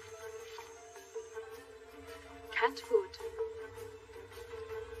 Cat food.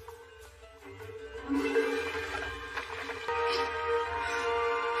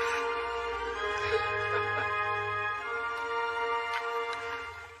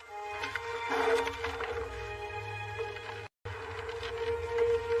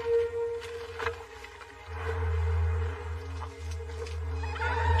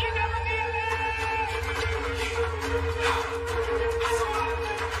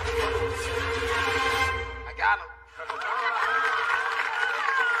 I got him.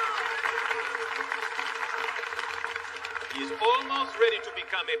 He is almost ready to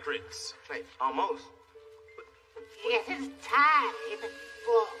become a prince. Wait, almost? It is time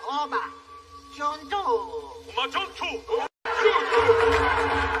for Oma Junto. Majontu!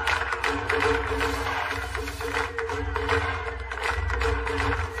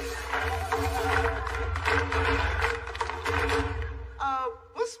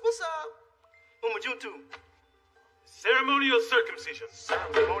 What's Umajuntu? Ceremonial circumcision.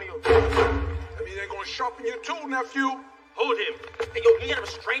 Ceremonial. I mean, they're gonna sharpen you too, nephew. Hold him. Hey, yo, you gotta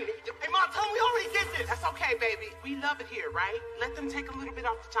restrain me. Hey, Mom, tell him we already did this. That's okay, baby. We love it here, right? Let them take a little bit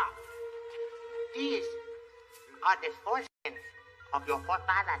off the top. These are the foreskins of your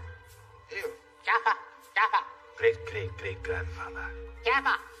forefathers. Ew. Jaffe, Jaffe, Great-great-great-grandfather.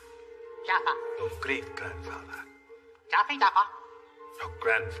 Jaffe, Jaffe, Your great-grandfather. Jaffe, Jaffe, Your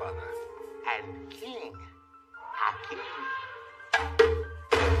grandfather. and King Akeem.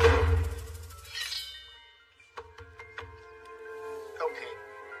 Okay.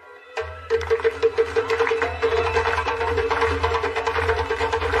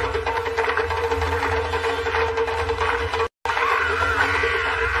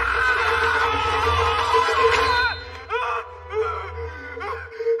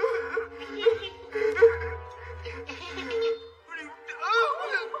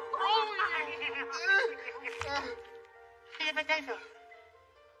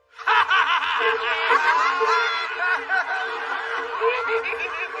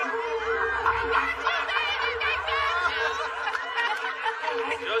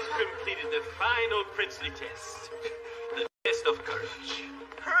 Just completed the final princely test. The test of courage.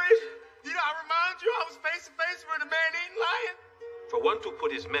 Courage? You know, I remind you I was face to face with a man-eating lion. For one to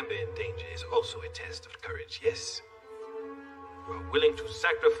put his member in danger is also a test of courage, yes. You are willing to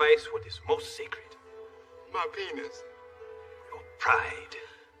sacrifice what is most sacred. My penis. Your pride.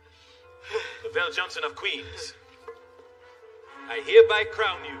 Lavelle Johnson of Queens, I hereby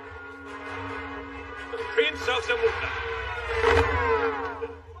crown you the Prince of Zamunda.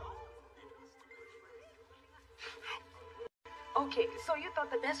 Okay, so you thought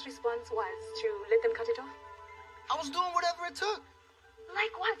the best response was to let them cut it off? I was doing whatever it took.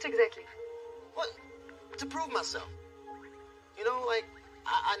 Like what exactly? What? To prove myself. You know, like,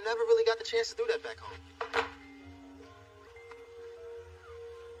 I never really got the chance to do that back home.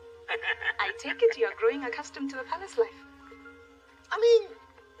 I take it you're growing accustomed to the palace life. I mean,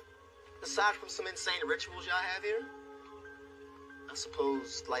 aside from some insane rituals y'all have here, I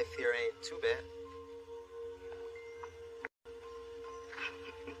suppose life here ain't too bad.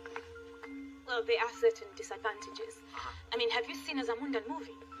 Well, there are certain disadvantages. I mean, have you seen a Zamundian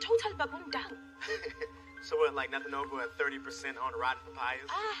movie? Total baboon down. So what, like nothing over a 30% on rotten papayas?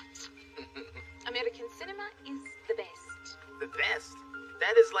 American cinema is the best. The best?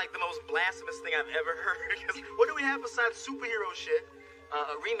 That is like the most blasphemous thing I've ever heard. 'Cause what do we have besides superhero shit,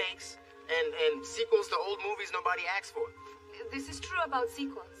 remakes, and sequels to old movies nobody asked for? This is true about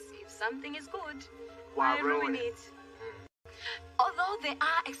sequels. If something is good, Why why ruin ruin it? Although there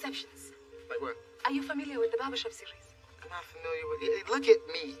are exceptions. Like what? Are you familiar with the Barbershop series? I'm not familiar with. Look at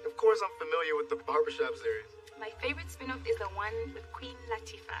me. Of course I'm familiar with the Barbershop series. My favorite spin-off is the one with Queen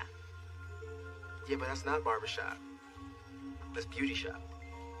Latifah. Yeah, but that's not Barbershop. That's Beauty Shop.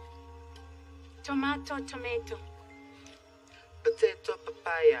 Tomato, tomato. Potato,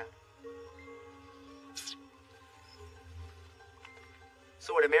 papaya.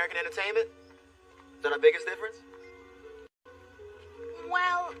 So what, American entertainment? Is that our biggest difference?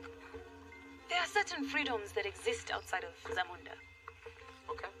 Well, there are certain freedoms that exist outside of Zamunda.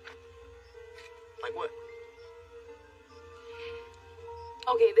 Okay. Like what?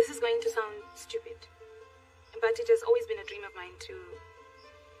 Okay, this is going to sound stupid, but it has always been a dream of mine to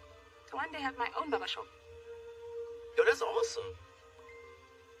one day have my own barbershop. Yo, that's awesome.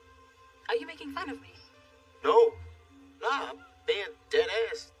 Are you making fun of me? No. Nah, I'm being dead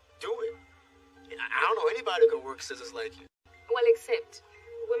ass. Do it. I don't know anybody who can work scissors like you. Well, except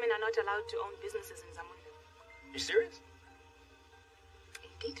women are not allowed to own businesses in Zamunda. You serious?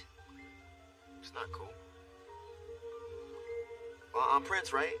 Indeed. It's not cool. Well, I'm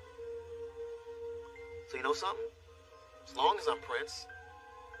Prince, right? So you know something? As long as I'm Prince,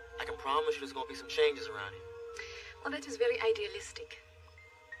 I can promise you there's gonna be some changes around here. Well, that is very idealistic.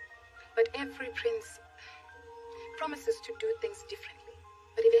 But every prince promises to do things differently.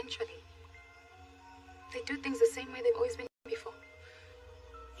 But eventually, they do things the same way they've always been before.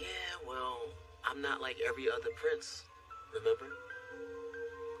 Yeah, well, I'm not like every other prince, remember?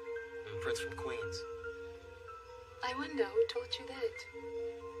 I'm a prince from Queens. I wonder who taught you that.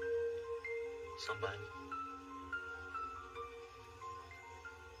 Somebody.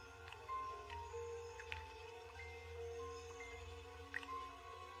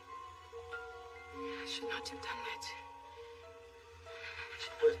 I should not have done that.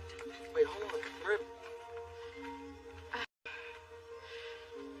 Wait, hold on. Rip.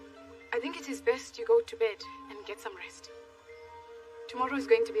 I think it is best you go to bed and get some rest. Tomorrow is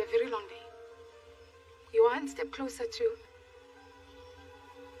going to be a very long day. You are one step closer to...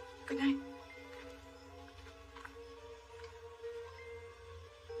 Good night.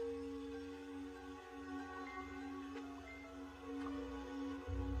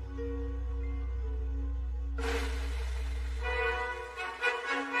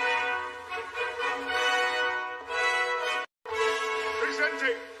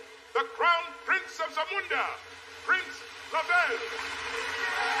 Presenting the Crown Prince of Zamunda, Prince Lavelle.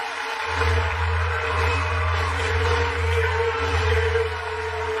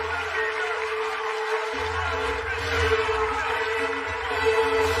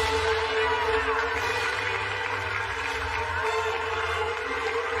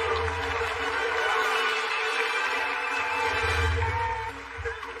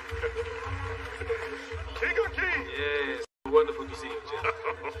 King of Kings. Yes, wonderful to see you, General.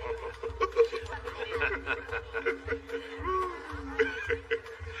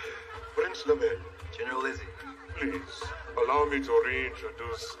 Prince Lavelle, General Izzi. please allow me to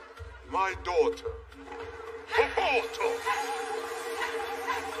reintroduce my daughter, Otto.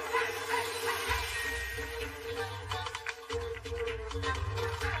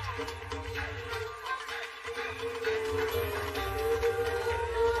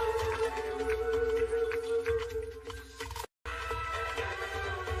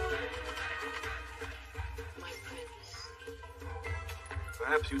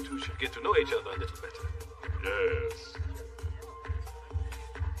 Perhaps you two should get to know each other a little better. Yes.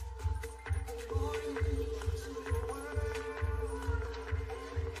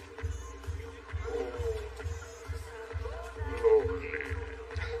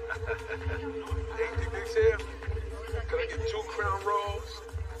 Anything big here? Can I get 2 crown rolls?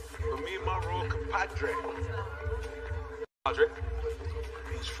 For me and my royal compadre. Padre,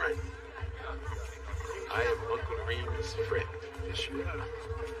 His friend. I am Uncle Reem's friend. Yes, you are.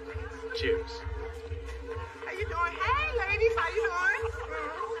 Cheers. How you doing? Hey, ladies, how you doing?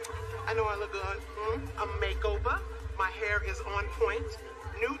 I know I look good. A makeover. My hair is on point.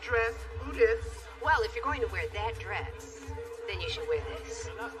 New dress. Who this? Well, if you're going to wear that dress, then you should wear this.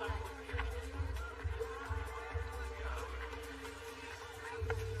 Oh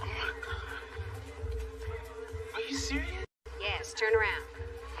my God. Are you serious? Yes, turn around.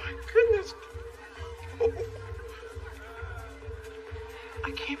 My goodness. Oh. I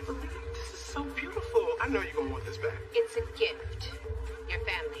can't believe this is so beautiful. I know you're gonna want this back. It's a gift. Your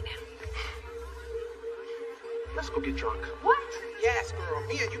family now. Let's go get drunk. What? Yes, girl.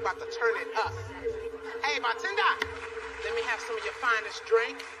 Me and you about to turn it up. Hey, bartender. Let me have some of your finest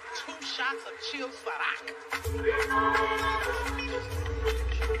drink. 2 shots of chilled Sarak.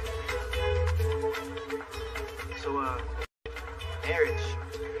 So, marriage.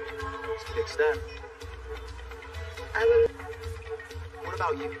 It's a big step. I will... What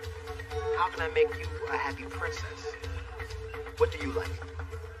about you? How can I make you a happy princess? What do you like?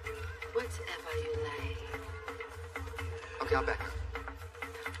 Whatever you like. Okay, I'll back up.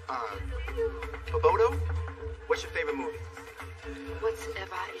 Boboto, what's your favorite movie?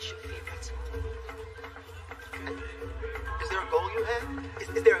 Whatever is your favorite movie. Is there a goal you have?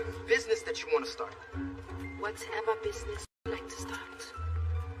 Is there a business that you want to start? Whatever business you like to start.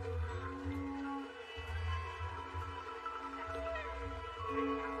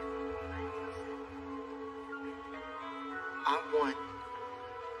 I want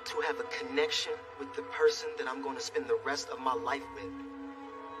to have a connection with the person that I'm going to spend the rest of my life with.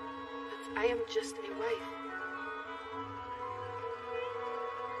 But I am just a wife.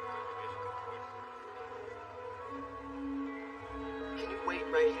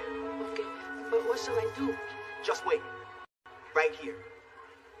 shall I do? Just wait. Right here.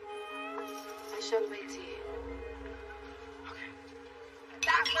 I shall wait here.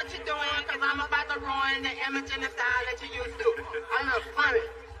 That's what you're doing, because I'm about to ruin the image and the style that you used to. I look funny.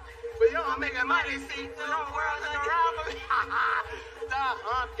 But you're making money, see, the whole world's around me. The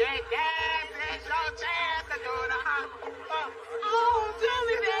Humpty Dance is your chance to do the hump. Oh, do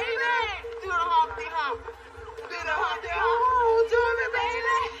me, baby. Do the Humpty Hump. Do the Humpty Hump. Oh, do me,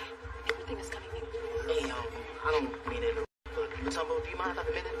 baby. Everything is coming in. Hey, I don't mean it, but Tumbo, do you mind if I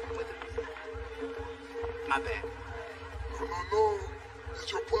come in with it? My bad. No. It's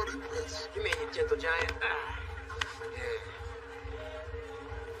your party dress. You mean you gentle giant? Yeah.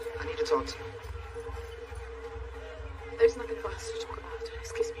 I need to talk to you. There's nothing for us to talk about.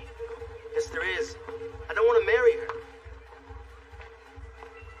 Excuse me. Yes, there is. I don't want to marry her.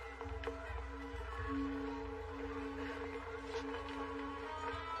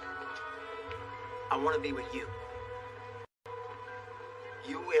 I want to be with you.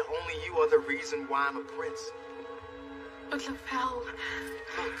 You and only you are the reason why I'm a prince. But Lavelle...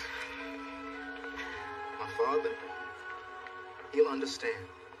 Look, my father, he'll understand.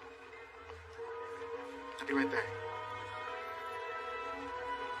 I'll be right back.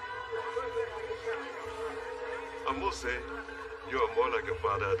 I must say, you are more like a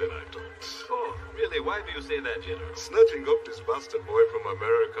father than I thought. Oh, really? Why do you say that, General? Snatching up this bastard boy from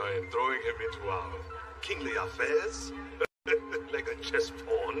America and throwing him into our kingly affairs? Like a chess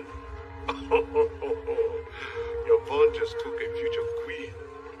pawn? Your pawn just took a future queen,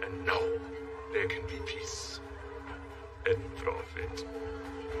 and now there can be peace and profit.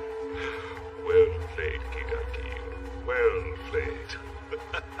 Well played, King Akeem. Well played.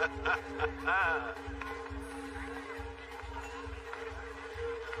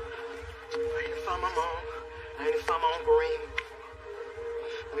 I ain't find my mom. I ain't find my Uncle Reem.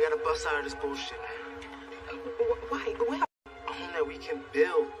 We gotta bust out of this bullshit. Why? Where? A home that we can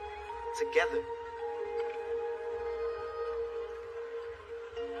build together.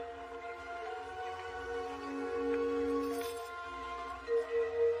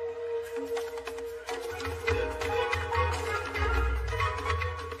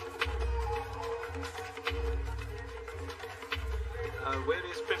 Where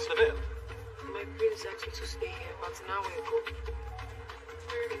is Prince Lavelle? My prince asked me to stay here about an hour ago.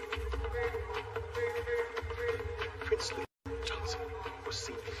 Prince Johnson was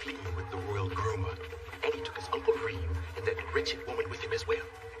seen fleeing with the royal groomer, and he took his Uncle Reem and that wretched woman with him as well.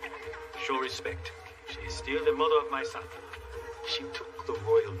 Show respect. She is still the mother of my son. She took the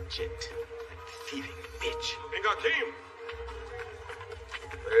royal jet, that thieving bitch. King Akeem!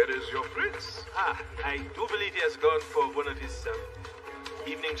 Where is your prince? I do believe he has gone for one of his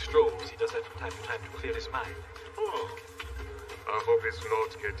evening strolls. He does that from time to time to clear his mind. Oh. I hope it's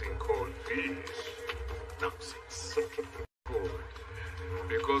not getting cold feet. Nonsense. Good.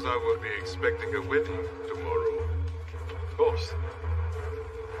 Because I will be expecting a wedding tomorrow. Of course.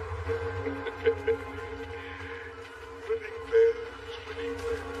 Wedding bells, wedding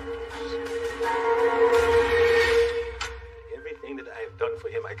bells. Everything that I have done for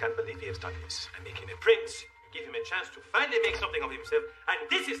him, I can't believe he has done this. I make him a prince, give him a chance to finally make something of himself, and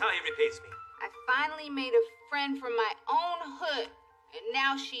this is how he repays me. I finally made a friend from my own hood, and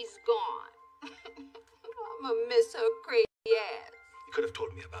now she's gone. I'ma miss her crazy ass. He could have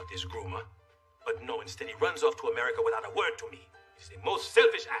told me about this groomer, but no, instead he runs off to America without a word to me. It's the most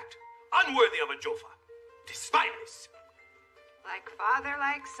selfish act, unworthy of a Joffer. Despise this. Like father,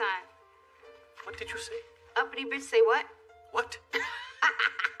 like son. What did you say? Uppity bitch say what? What?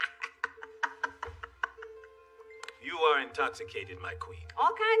 You are intoxicated, my queen.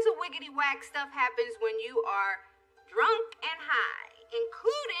 All kinds of wiggity whack stuff happens when you are drunk and high,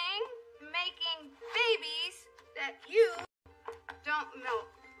 including making babies that you don't know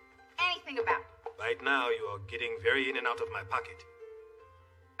anything about. Right now, you are getting very in and out of my pocket.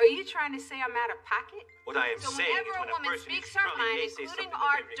 Are you trying to say I'm out of pocket? What I am So saying is whenever when a woman person speaks is her drunk, mind, they say including something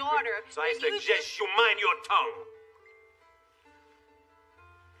our very daughter, quick. So I then you suggest you mind your tongue.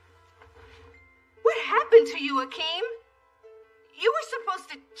 What happened to you, Akeem? You were supposed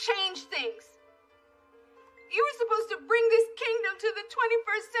to change things. You were supposed to bring this kingdom to the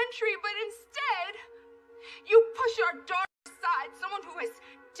 21st century, but instead, you push our daughter aside, someone who has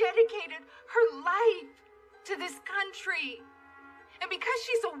dedicated her life to this country. And because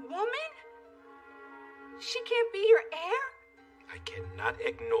she's a woman, she can't be your heir? I cannot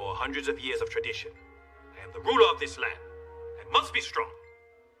ignore hundreds of years of tradition. I am the ruler of this land. I must be strong.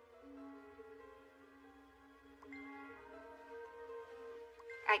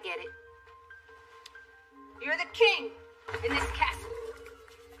 I get it. You're the king in this castle.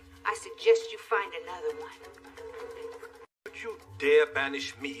 I suggest you find another one. Would you dare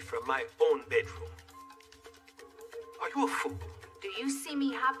banish me from my own bedroom? Are you a fool? Do you see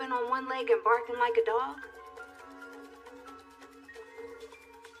me hopping on one leg and barking like a dog?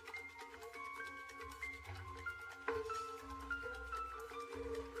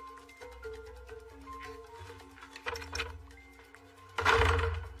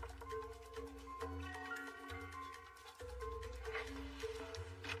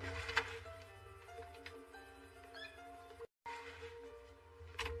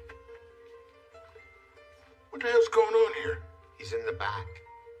 What the hell's going on here? He's in the back.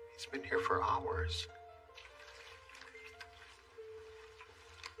 He's been here for hours.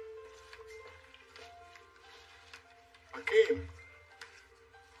 Akeem.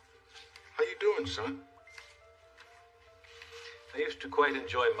 How you doing, son? I used to quite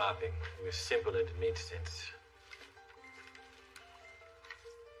enjoy mopping. It was simple and it made sense.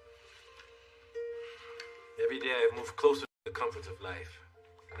 Every day I've moved closer to the comforts of life.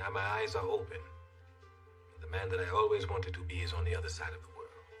 And now my eyes are open. The man that I always wanted to be is on the other side of the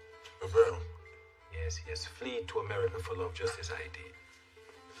world. Abel. Yes, he has fled to America for love just as I did.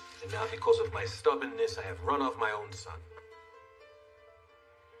 And now because of my stubbornness, I have run off my own son.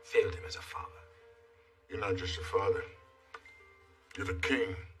 Failed him as a father. You're not just a father. You're the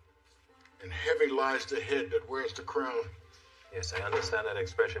king. And heavy lies the head that wears the crown. Yes, I understand that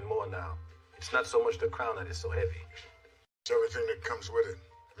expression more now. It's not so much the crown that is so heavy. It's everything that comes with it.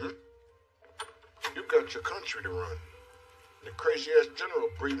 You've got your country to run. And the crazy-ass general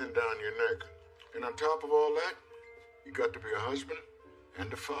breathing down your neck. And on top of all that, you got to be a husband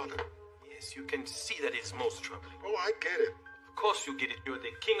and a father. Yes, you can see that it's most troubling. Oh, I get it. Of course you get it. You're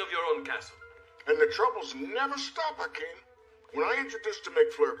the king of your own castle. And the troubles never stop, Akeem. When I introduced to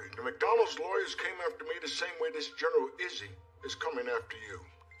McFlurby, the McDonald's lawyers came after me the same way this General Izzi is coming after you.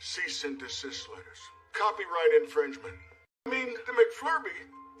 Cease and desist letters. Copyright infringement. I mean, the McFlurby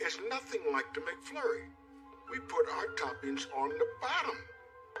is nothing like the McFlurry. We put our toppings on the bottom.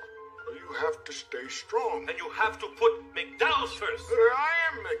 So you have to stay strong. And you have to put McDowell's first. I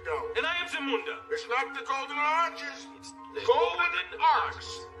am McDowell. And I am Zamunda. It's not the Golden Arches. It's the Golden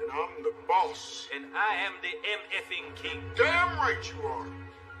Arcs. And I'm the boss. And I am the MFing king. Damn right you are.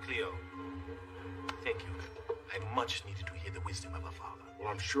 Cleo, thank you. I much needed to hear the wisdom of a father. Well,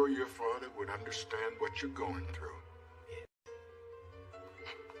 I'm sure your father would understand what you're going through.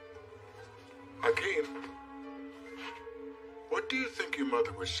 Akeem, what do you think your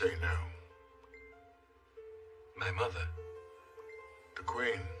mother would say now? My mother? The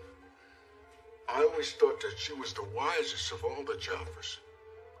queen. I always thought that she was the wisest of all the Joffers.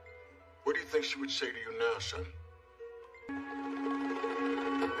 What do you think she would say to you now, son?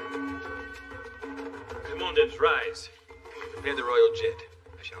 Zamundans, rise. Prepare the royal jet.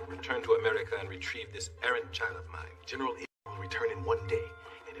 I shall return to America and retrieve this errant child of mine. General Izzi will return in one day,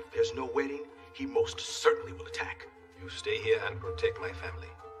 and if there's no wedding, he most certainly will attack. You stay here and protect my family.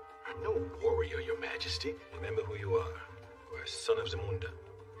 I'm no warrior, your majesty. Remember who you are. You are a son of Zamunda.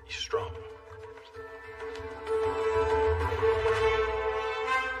 Be strong.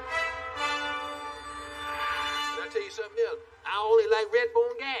 Can I tell you something else? I only like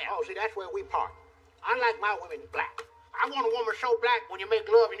red-bone gal. Oh, see, that's where we part. I like my women black. I want a woman so black, when you make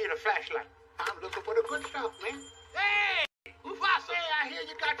love, you need a flashlight. I'm looking for the good stuff, man. Hey! Mufasa! Hey, I hear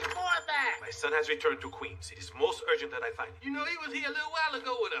you got your boy back. My son has returned to Queens. It is most urgent that I find him. You know, he was here a little while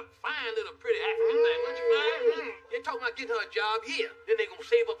ago with a fine little pretty African thing. What you find? They're talking about getting her a job here. Then they're going to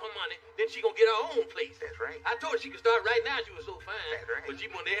save up her money. Then she going to get her own place. That's right. I told her she could start right now. She was so fine. That's right. But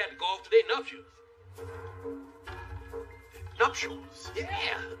when they had to go off to their nuptials. Nuptials?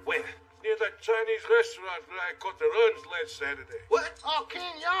 Yeah. Where? Near that Chinese restaurant where I caught the runs last Saturday. What? Oh,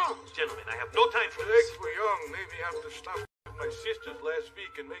 King Young. Gentlemen, I have no time for Thanks this. for Young. Maybe I have to stop with my sisters last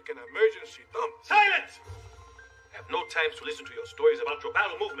week and make an emergency dump. Silence! I have no time to listen to your stories about your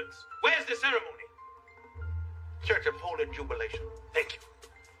battle movements. Where's the ceremony? Church of Holy Jubilation. Thank you.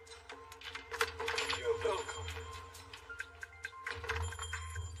 You're welcome.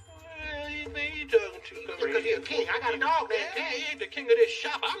 You talking to? Because you're a king. I got a dog there. Yeah, he ain't the king of this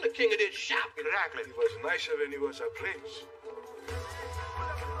shop. I'm the king of this shop. Exactly. He was nicer when he was a prince.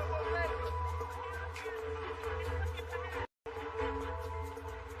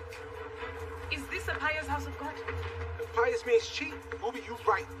 Is this a pious house of God? If pious means cheap, Ruby, you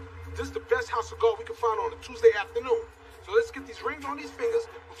right. This is the best house of God we can find on a Tuesday afternoon. So let's get these rings on these fingers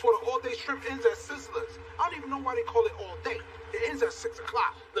before the all-day shrimp ends at Sizzler's. I don't even know why they call it all day. It ends at 6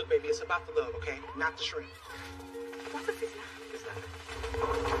 o'clock. Look, baby, it's about the love, okay? Not the shrimp. What's a sizzler?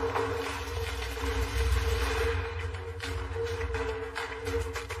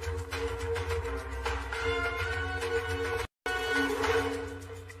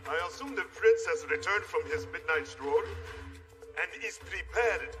 returned from his midnight stroll and is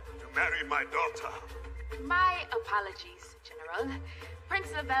prepared to marry my daughter. My apologies, General. Prince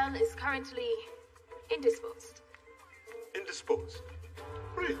Lavelle is currently indisposed. Indisposed?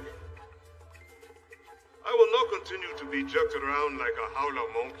 Really? I will now continue to be jerked around like a howler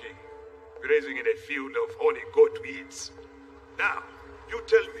monkey, grazing in a field of horny goat weeds. Now, you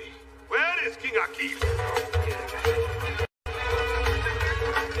tell me, where is King Akeem?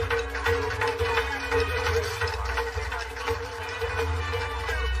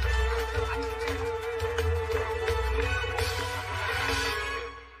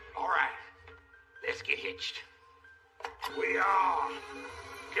 All right, let's get hitched. We are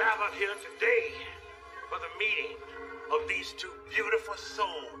gathered here today for the meeting of these two beautiful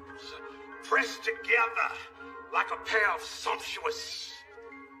souls, pressed together like a pair of sumptuous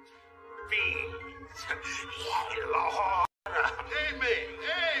beings. Lord. Amen.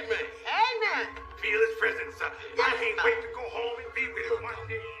 Amen. Amen. Feel his presence. I can't wait to go home and be with him one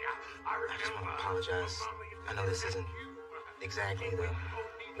day. I just want to apologize. I know this isn't exactly the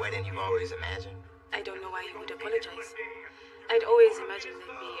wedding you've always imagined. I don't know why you would apologize. I'd always imagined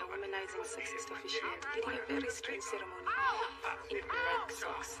there'd be a womanizing sexist officiant leading a very strange ceremony in black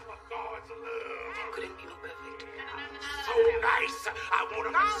socks. Couldn't be more perfect. So nice. I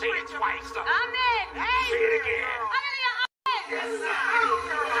want to say it twice. Amen. Say it again. Yes,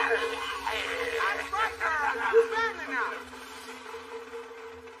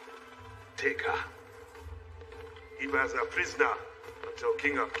 Take her. Keep her as a prisoner until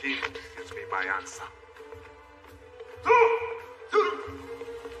King Akeem gives me my answer.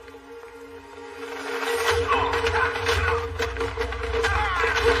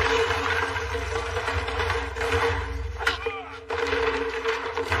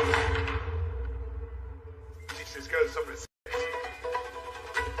 Teach this girl some respect.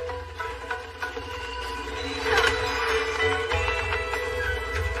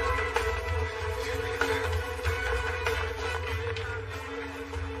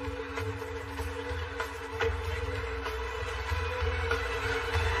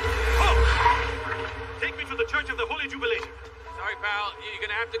 You're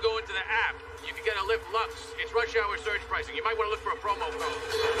gonna have to go into the app. You can get a Lyft Lux. It's rush hour surge pricing. You might want to look for a promo code.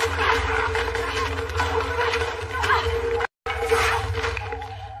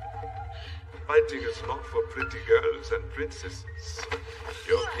 Fighting is not for pretty girls and princesses.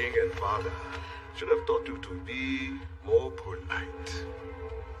 Your king and father should have taught you to be more polite,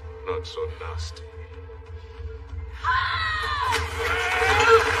 not so nasty.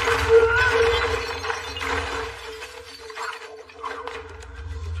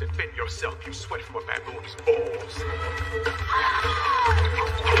 Defend yourself, you sweat from a baboon's balls.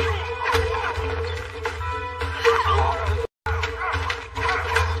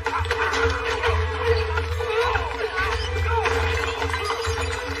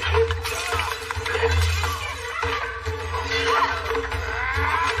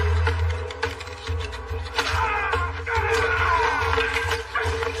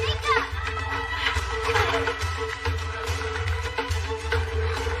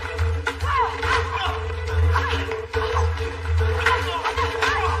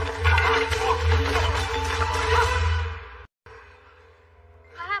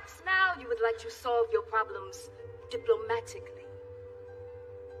 diplomatically.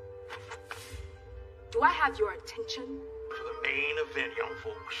 Do I have your attention? To the main event, young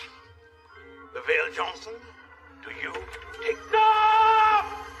folks. Lavelle Johnson, do you take... No!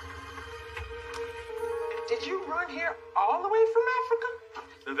 Did you run here all the way from Africa?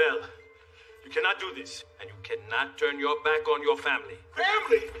 Lavelle, you cannot do this, and you cannot turn your back on your family.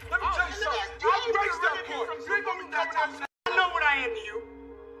 Family? Let me tell you something. I'll raise that point. You ain't gonna be coming out. I know what I am to you.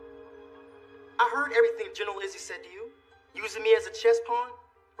 I heard everything General Izzi said to you. Using me as a chess pawn,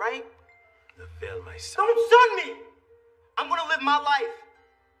 right? Lavelle, my son. Don't son me! I'm gonna live my life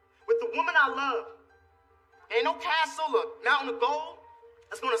with the woman I love. Ain't no castle or mountain of gold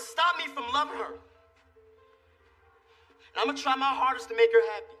that's gonna stop me from loving her. And I'm gonna try my hardest to make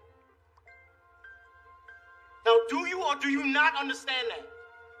her happy. Now, do you or do you not understand that?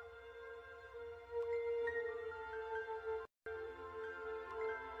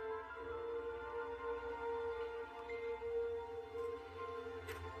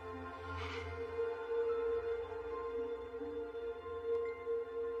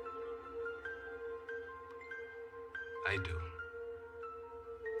 I do.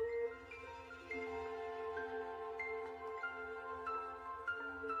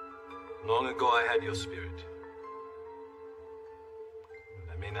 Long ago, I had your spirit.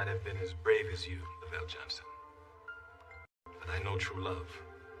 I may not have been as brave as you, Lavelle Johnson. But I know true love.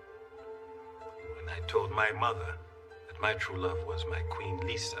 when I told my mother that my true love was my queen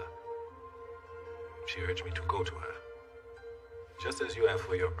Lisa, she urged me to go to her, just as you have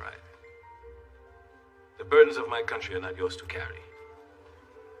for your bride. The burdens of my country are not yours to carry.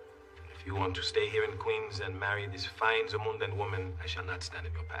 If you want to stay here in Queens and marry this fine Zamundian woman, I shall not stand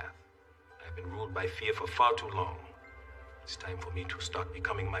in your path. I have been ruled by fear for far too long. It's time for me to start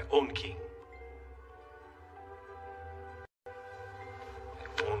becoming my own king.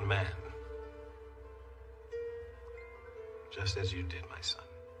 My own man. Just as you did, my son.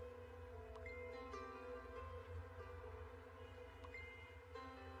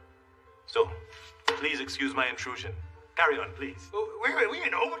 So, please excuse my intrusion. Carry on, please. We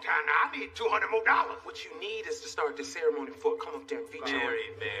in overtime now. I need $200 more. What you need is to start the ceremony before it come up there and feature.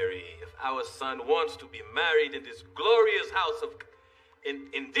 Mary, if our son wants to be married in this glorious house of...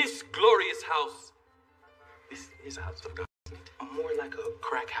 In this glorious house... This is a house of God, isn't it? More like a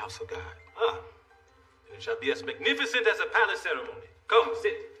crack house of God. Ah. It shall be as magnificent as a palace ceremony. Come,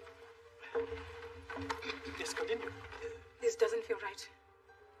 sit. Yes, continue. This doesn't feel right.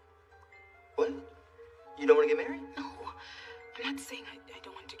 What? You don't want to get married? No. I'm not saying I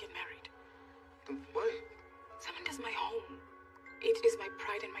don't want to get married. Why? Zamunda's my home. It is my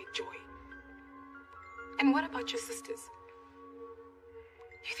pride and my joy. And what about your sisters?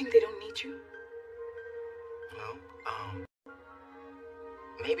 You think they don't need you? Well,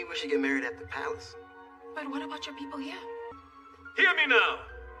 maybe we should get married at the palace. But what about your people here? Hear me now.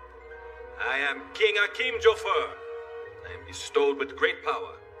 I am King Akeem Joffer. I am bestowed with great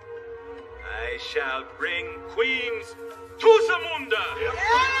power. I shall bring queens to Zamunda.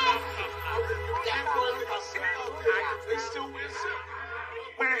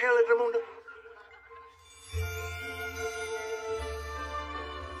 Where the hell is Zamunda?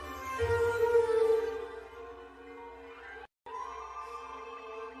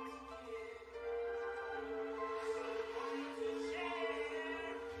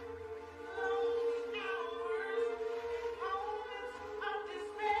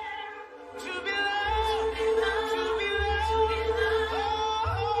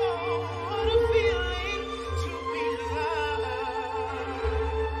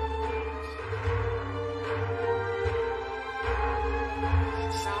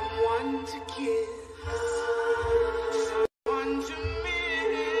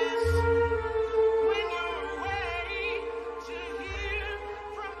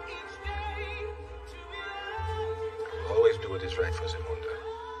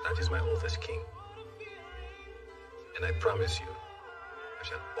 Promise you, I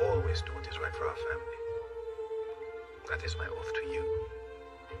shall always do what is right for our family. That is my oath to you,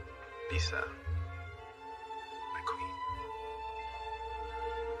 Lisa, my queen.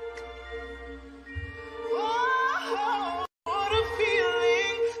 Oh, what a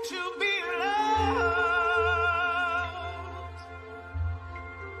feeling to be loved.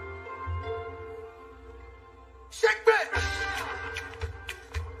 Shake back!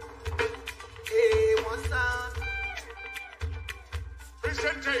 Hey, what's up?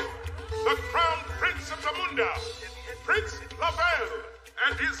 Presenting the Crown Prince of Zamunda, Prince Lavelle,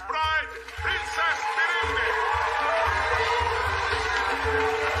 and his bride, Princess Mirinde.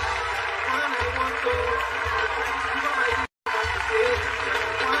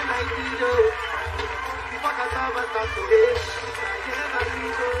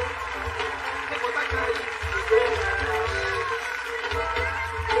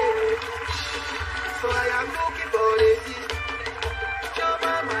 So I am looking for this.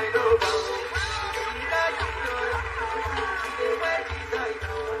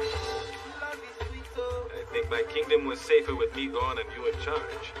 I think my kingdom was safer with me gone and you in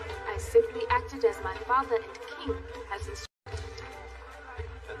charge. I simply acted as my father and king has instructed.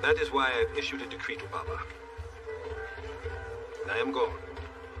 And that is why I've issued a decree to Baba. When I am gone,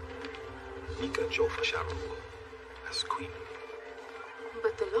 Meeka Joffer shall rule as queen.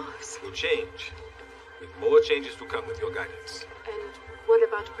 But the laws... will change, with more changes to come with your guidance. And what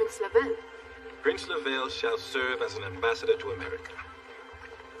about Prince Lavelle? Prince Lavelle shall serve as an ambassador to America.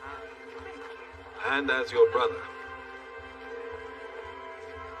 And as your brother.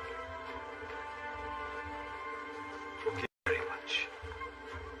 Forgive very much.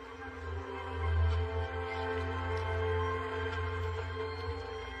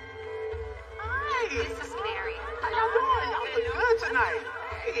 Hey! This is Mary. How y'all doing? Y'all look good tonight.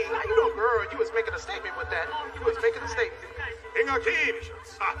 Hey, how you doing, girl? You was making a statement with that. You was making a statement. King Akeem!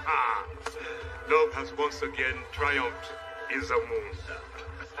 Love has once again triumphed in Zamunda.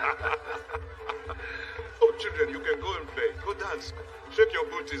 Oh, children, you can go and play. Go dance. Shake your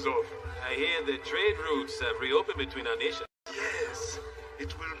booties off. I hear the trade routes have reopened between our nations. Yes,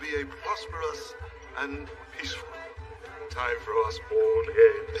 it will be a prosperous and peaceful. Time for us old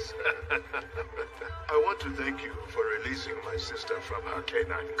heads. I want to thank you for releasing my sister from her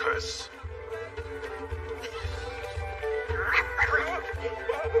canine curse.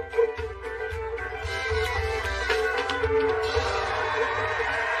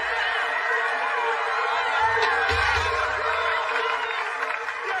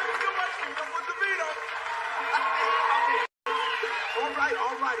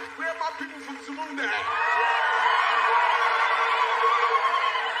 All right. Where are my people from Zamunda at?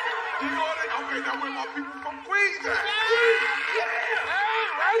 You know what? Okay, now where are my people from Queens at? Yeah! Hey,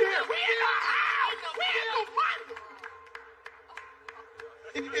 right here. We in the house.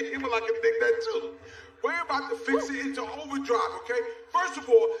 Well, I can think that too. We're about to fix it into overdrive, okay? First of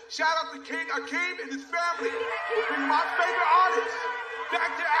all, shout out to King Akeem and his family for bringing my favorite artists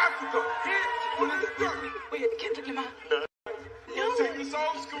back to Africa. Here, put in the dirt. Wait, can't look him out. We'll take this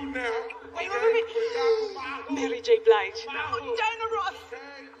old school now. Wait. Mary J. Blige. Diana Ross.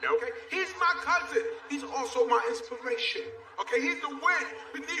 Okay, he's my cousin. He's also my inspiration. Okay, he's the wind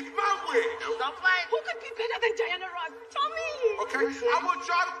beneath my wings. Don't play. Who could be better than Diana Ross? Tell me. Okay, I want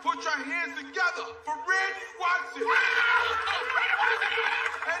y'all to put your hands together for Randy Watson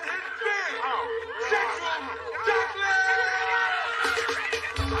and his band, Sexual Chocolate.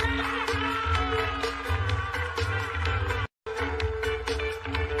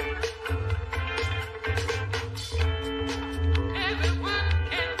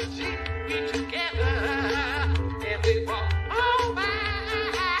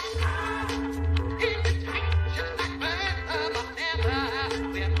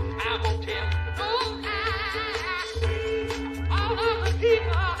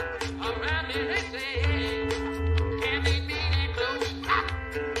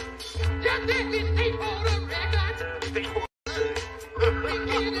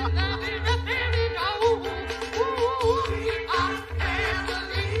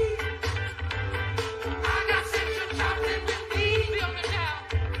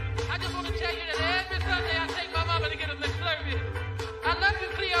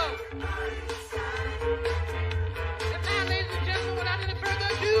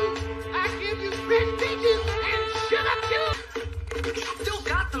 Still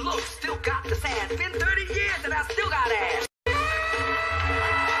got the look, still got the sass. Been 30 years and I still got ass.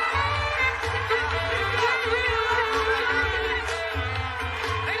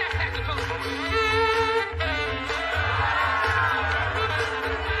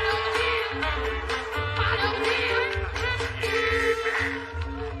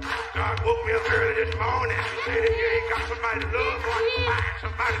 God woke me up early this morning. Said if you ain't got somebody to love, go out and find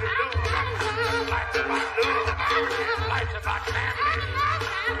somebody to love. Life's about love. Life's about family.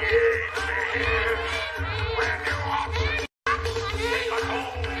 Yeah, man. When you walk, take us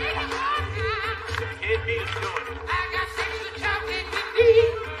home. Can't beat us doing it. I got sexual chocolate with me.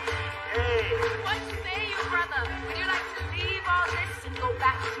 Hey. What say you, brother? Would you like to leave all this and go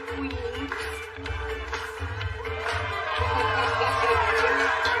back to Queens?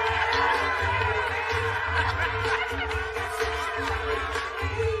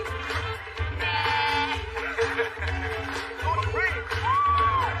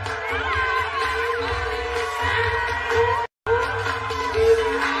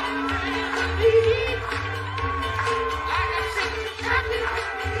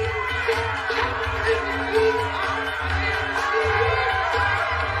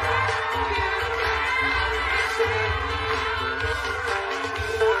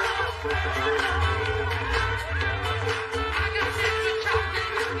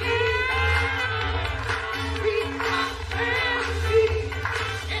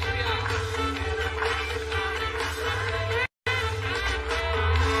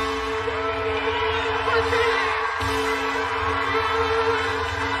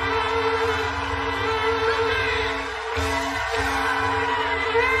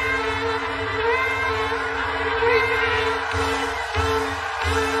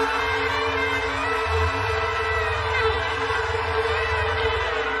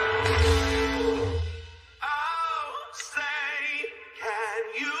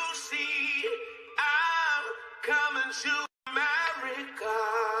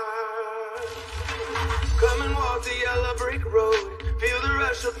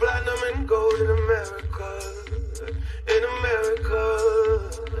 Platinum and gold in America, in America.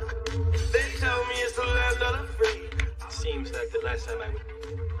 They tell me it's the land of the free. It seems like the last time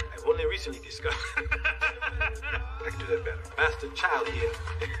I've only recently discovered. I can do that better. Master Child here.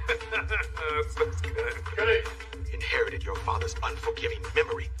 That's good. Good. Inherited your father's unforgiving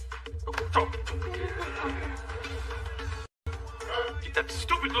memory. Get that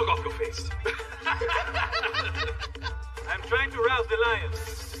stupid look off your face.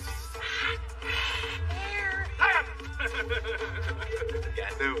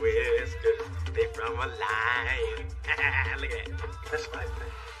 a lion. Look at that. That's my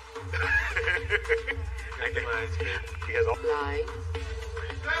thing. Like that. He has all Lies.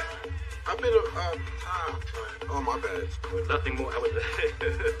 I've been oh my bad. Nothing more. I would.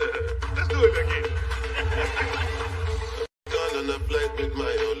 Let's do it again. Gone on a flight with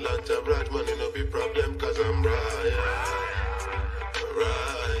my own entourage, money no be problem, cause I'm right.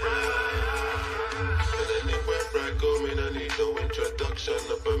 And anywhere I go, me no need no introduction,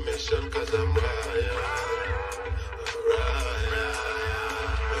 no permission, cause I'm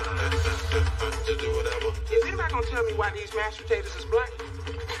to do whatever. Is anybody gonna tell me why these mashed potatoes is black?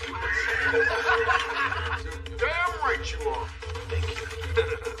 Damn right you are. Thank you.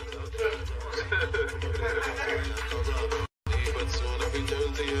 But soon I'll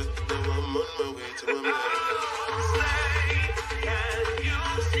return to you. Now I'm on my way to my man.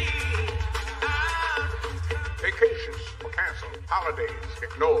 Vacations were canceled. Holidays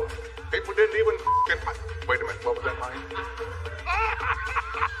ignored. People didn't even wait a minute, what was that line?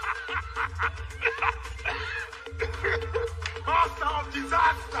 Master of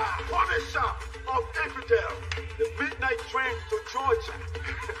disaster, punisher of infidel, the midnight train to Georgia.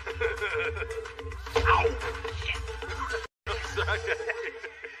 Ow! I'm sorry.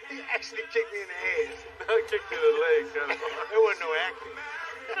 He actually kicked me in the ass. I kicked you in the leg, kind of. There wasn't no acting.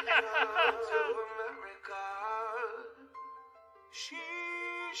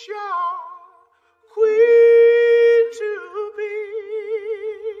 She's your queen to be,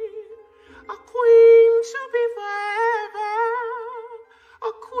 a queen to be forever,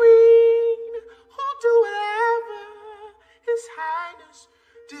 a queen who'll do whatever His Highness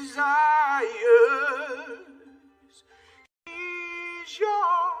desires. She's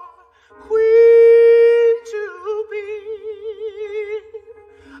your queen to be,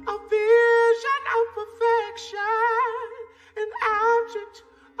 a vision of perfection, an object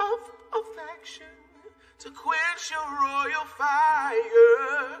of affection, to quench your royal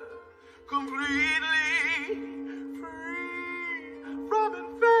fire, completely free from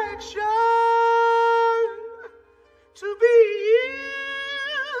infection, to be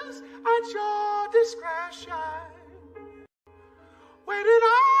used at your discretion, waiting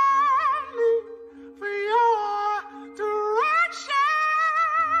only for your direction.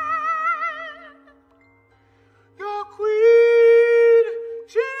 Your queen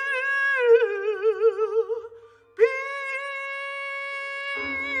to be.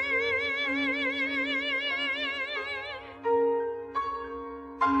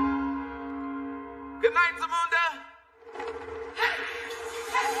 Good night, Zamunda.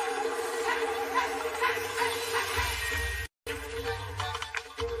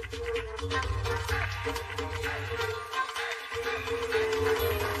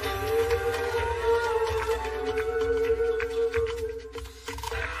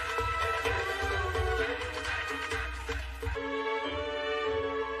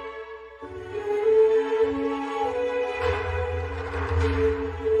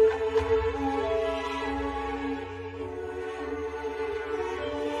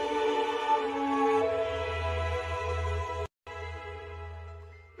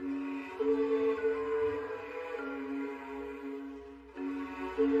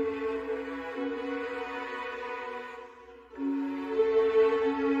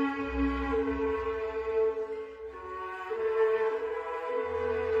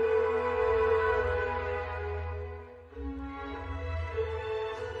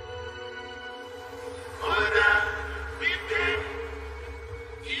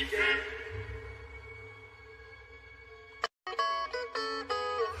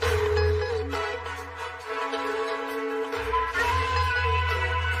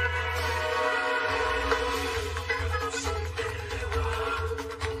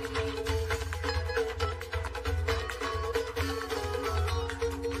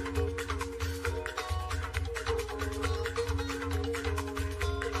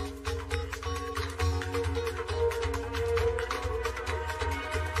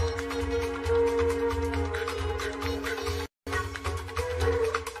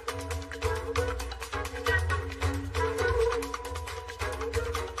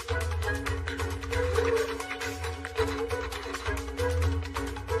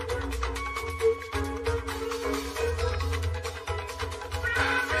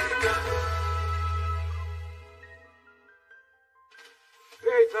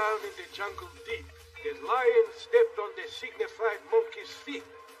 Down in the jungle deep, the lion stepped on the signified monkey's feet.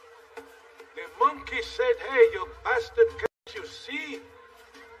 The monkey said, "Hey, you bastard, can't you see?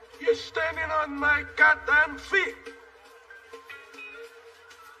 You're standing on my goddamn feet."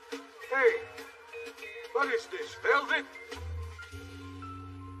 Hey, what is this, velvet?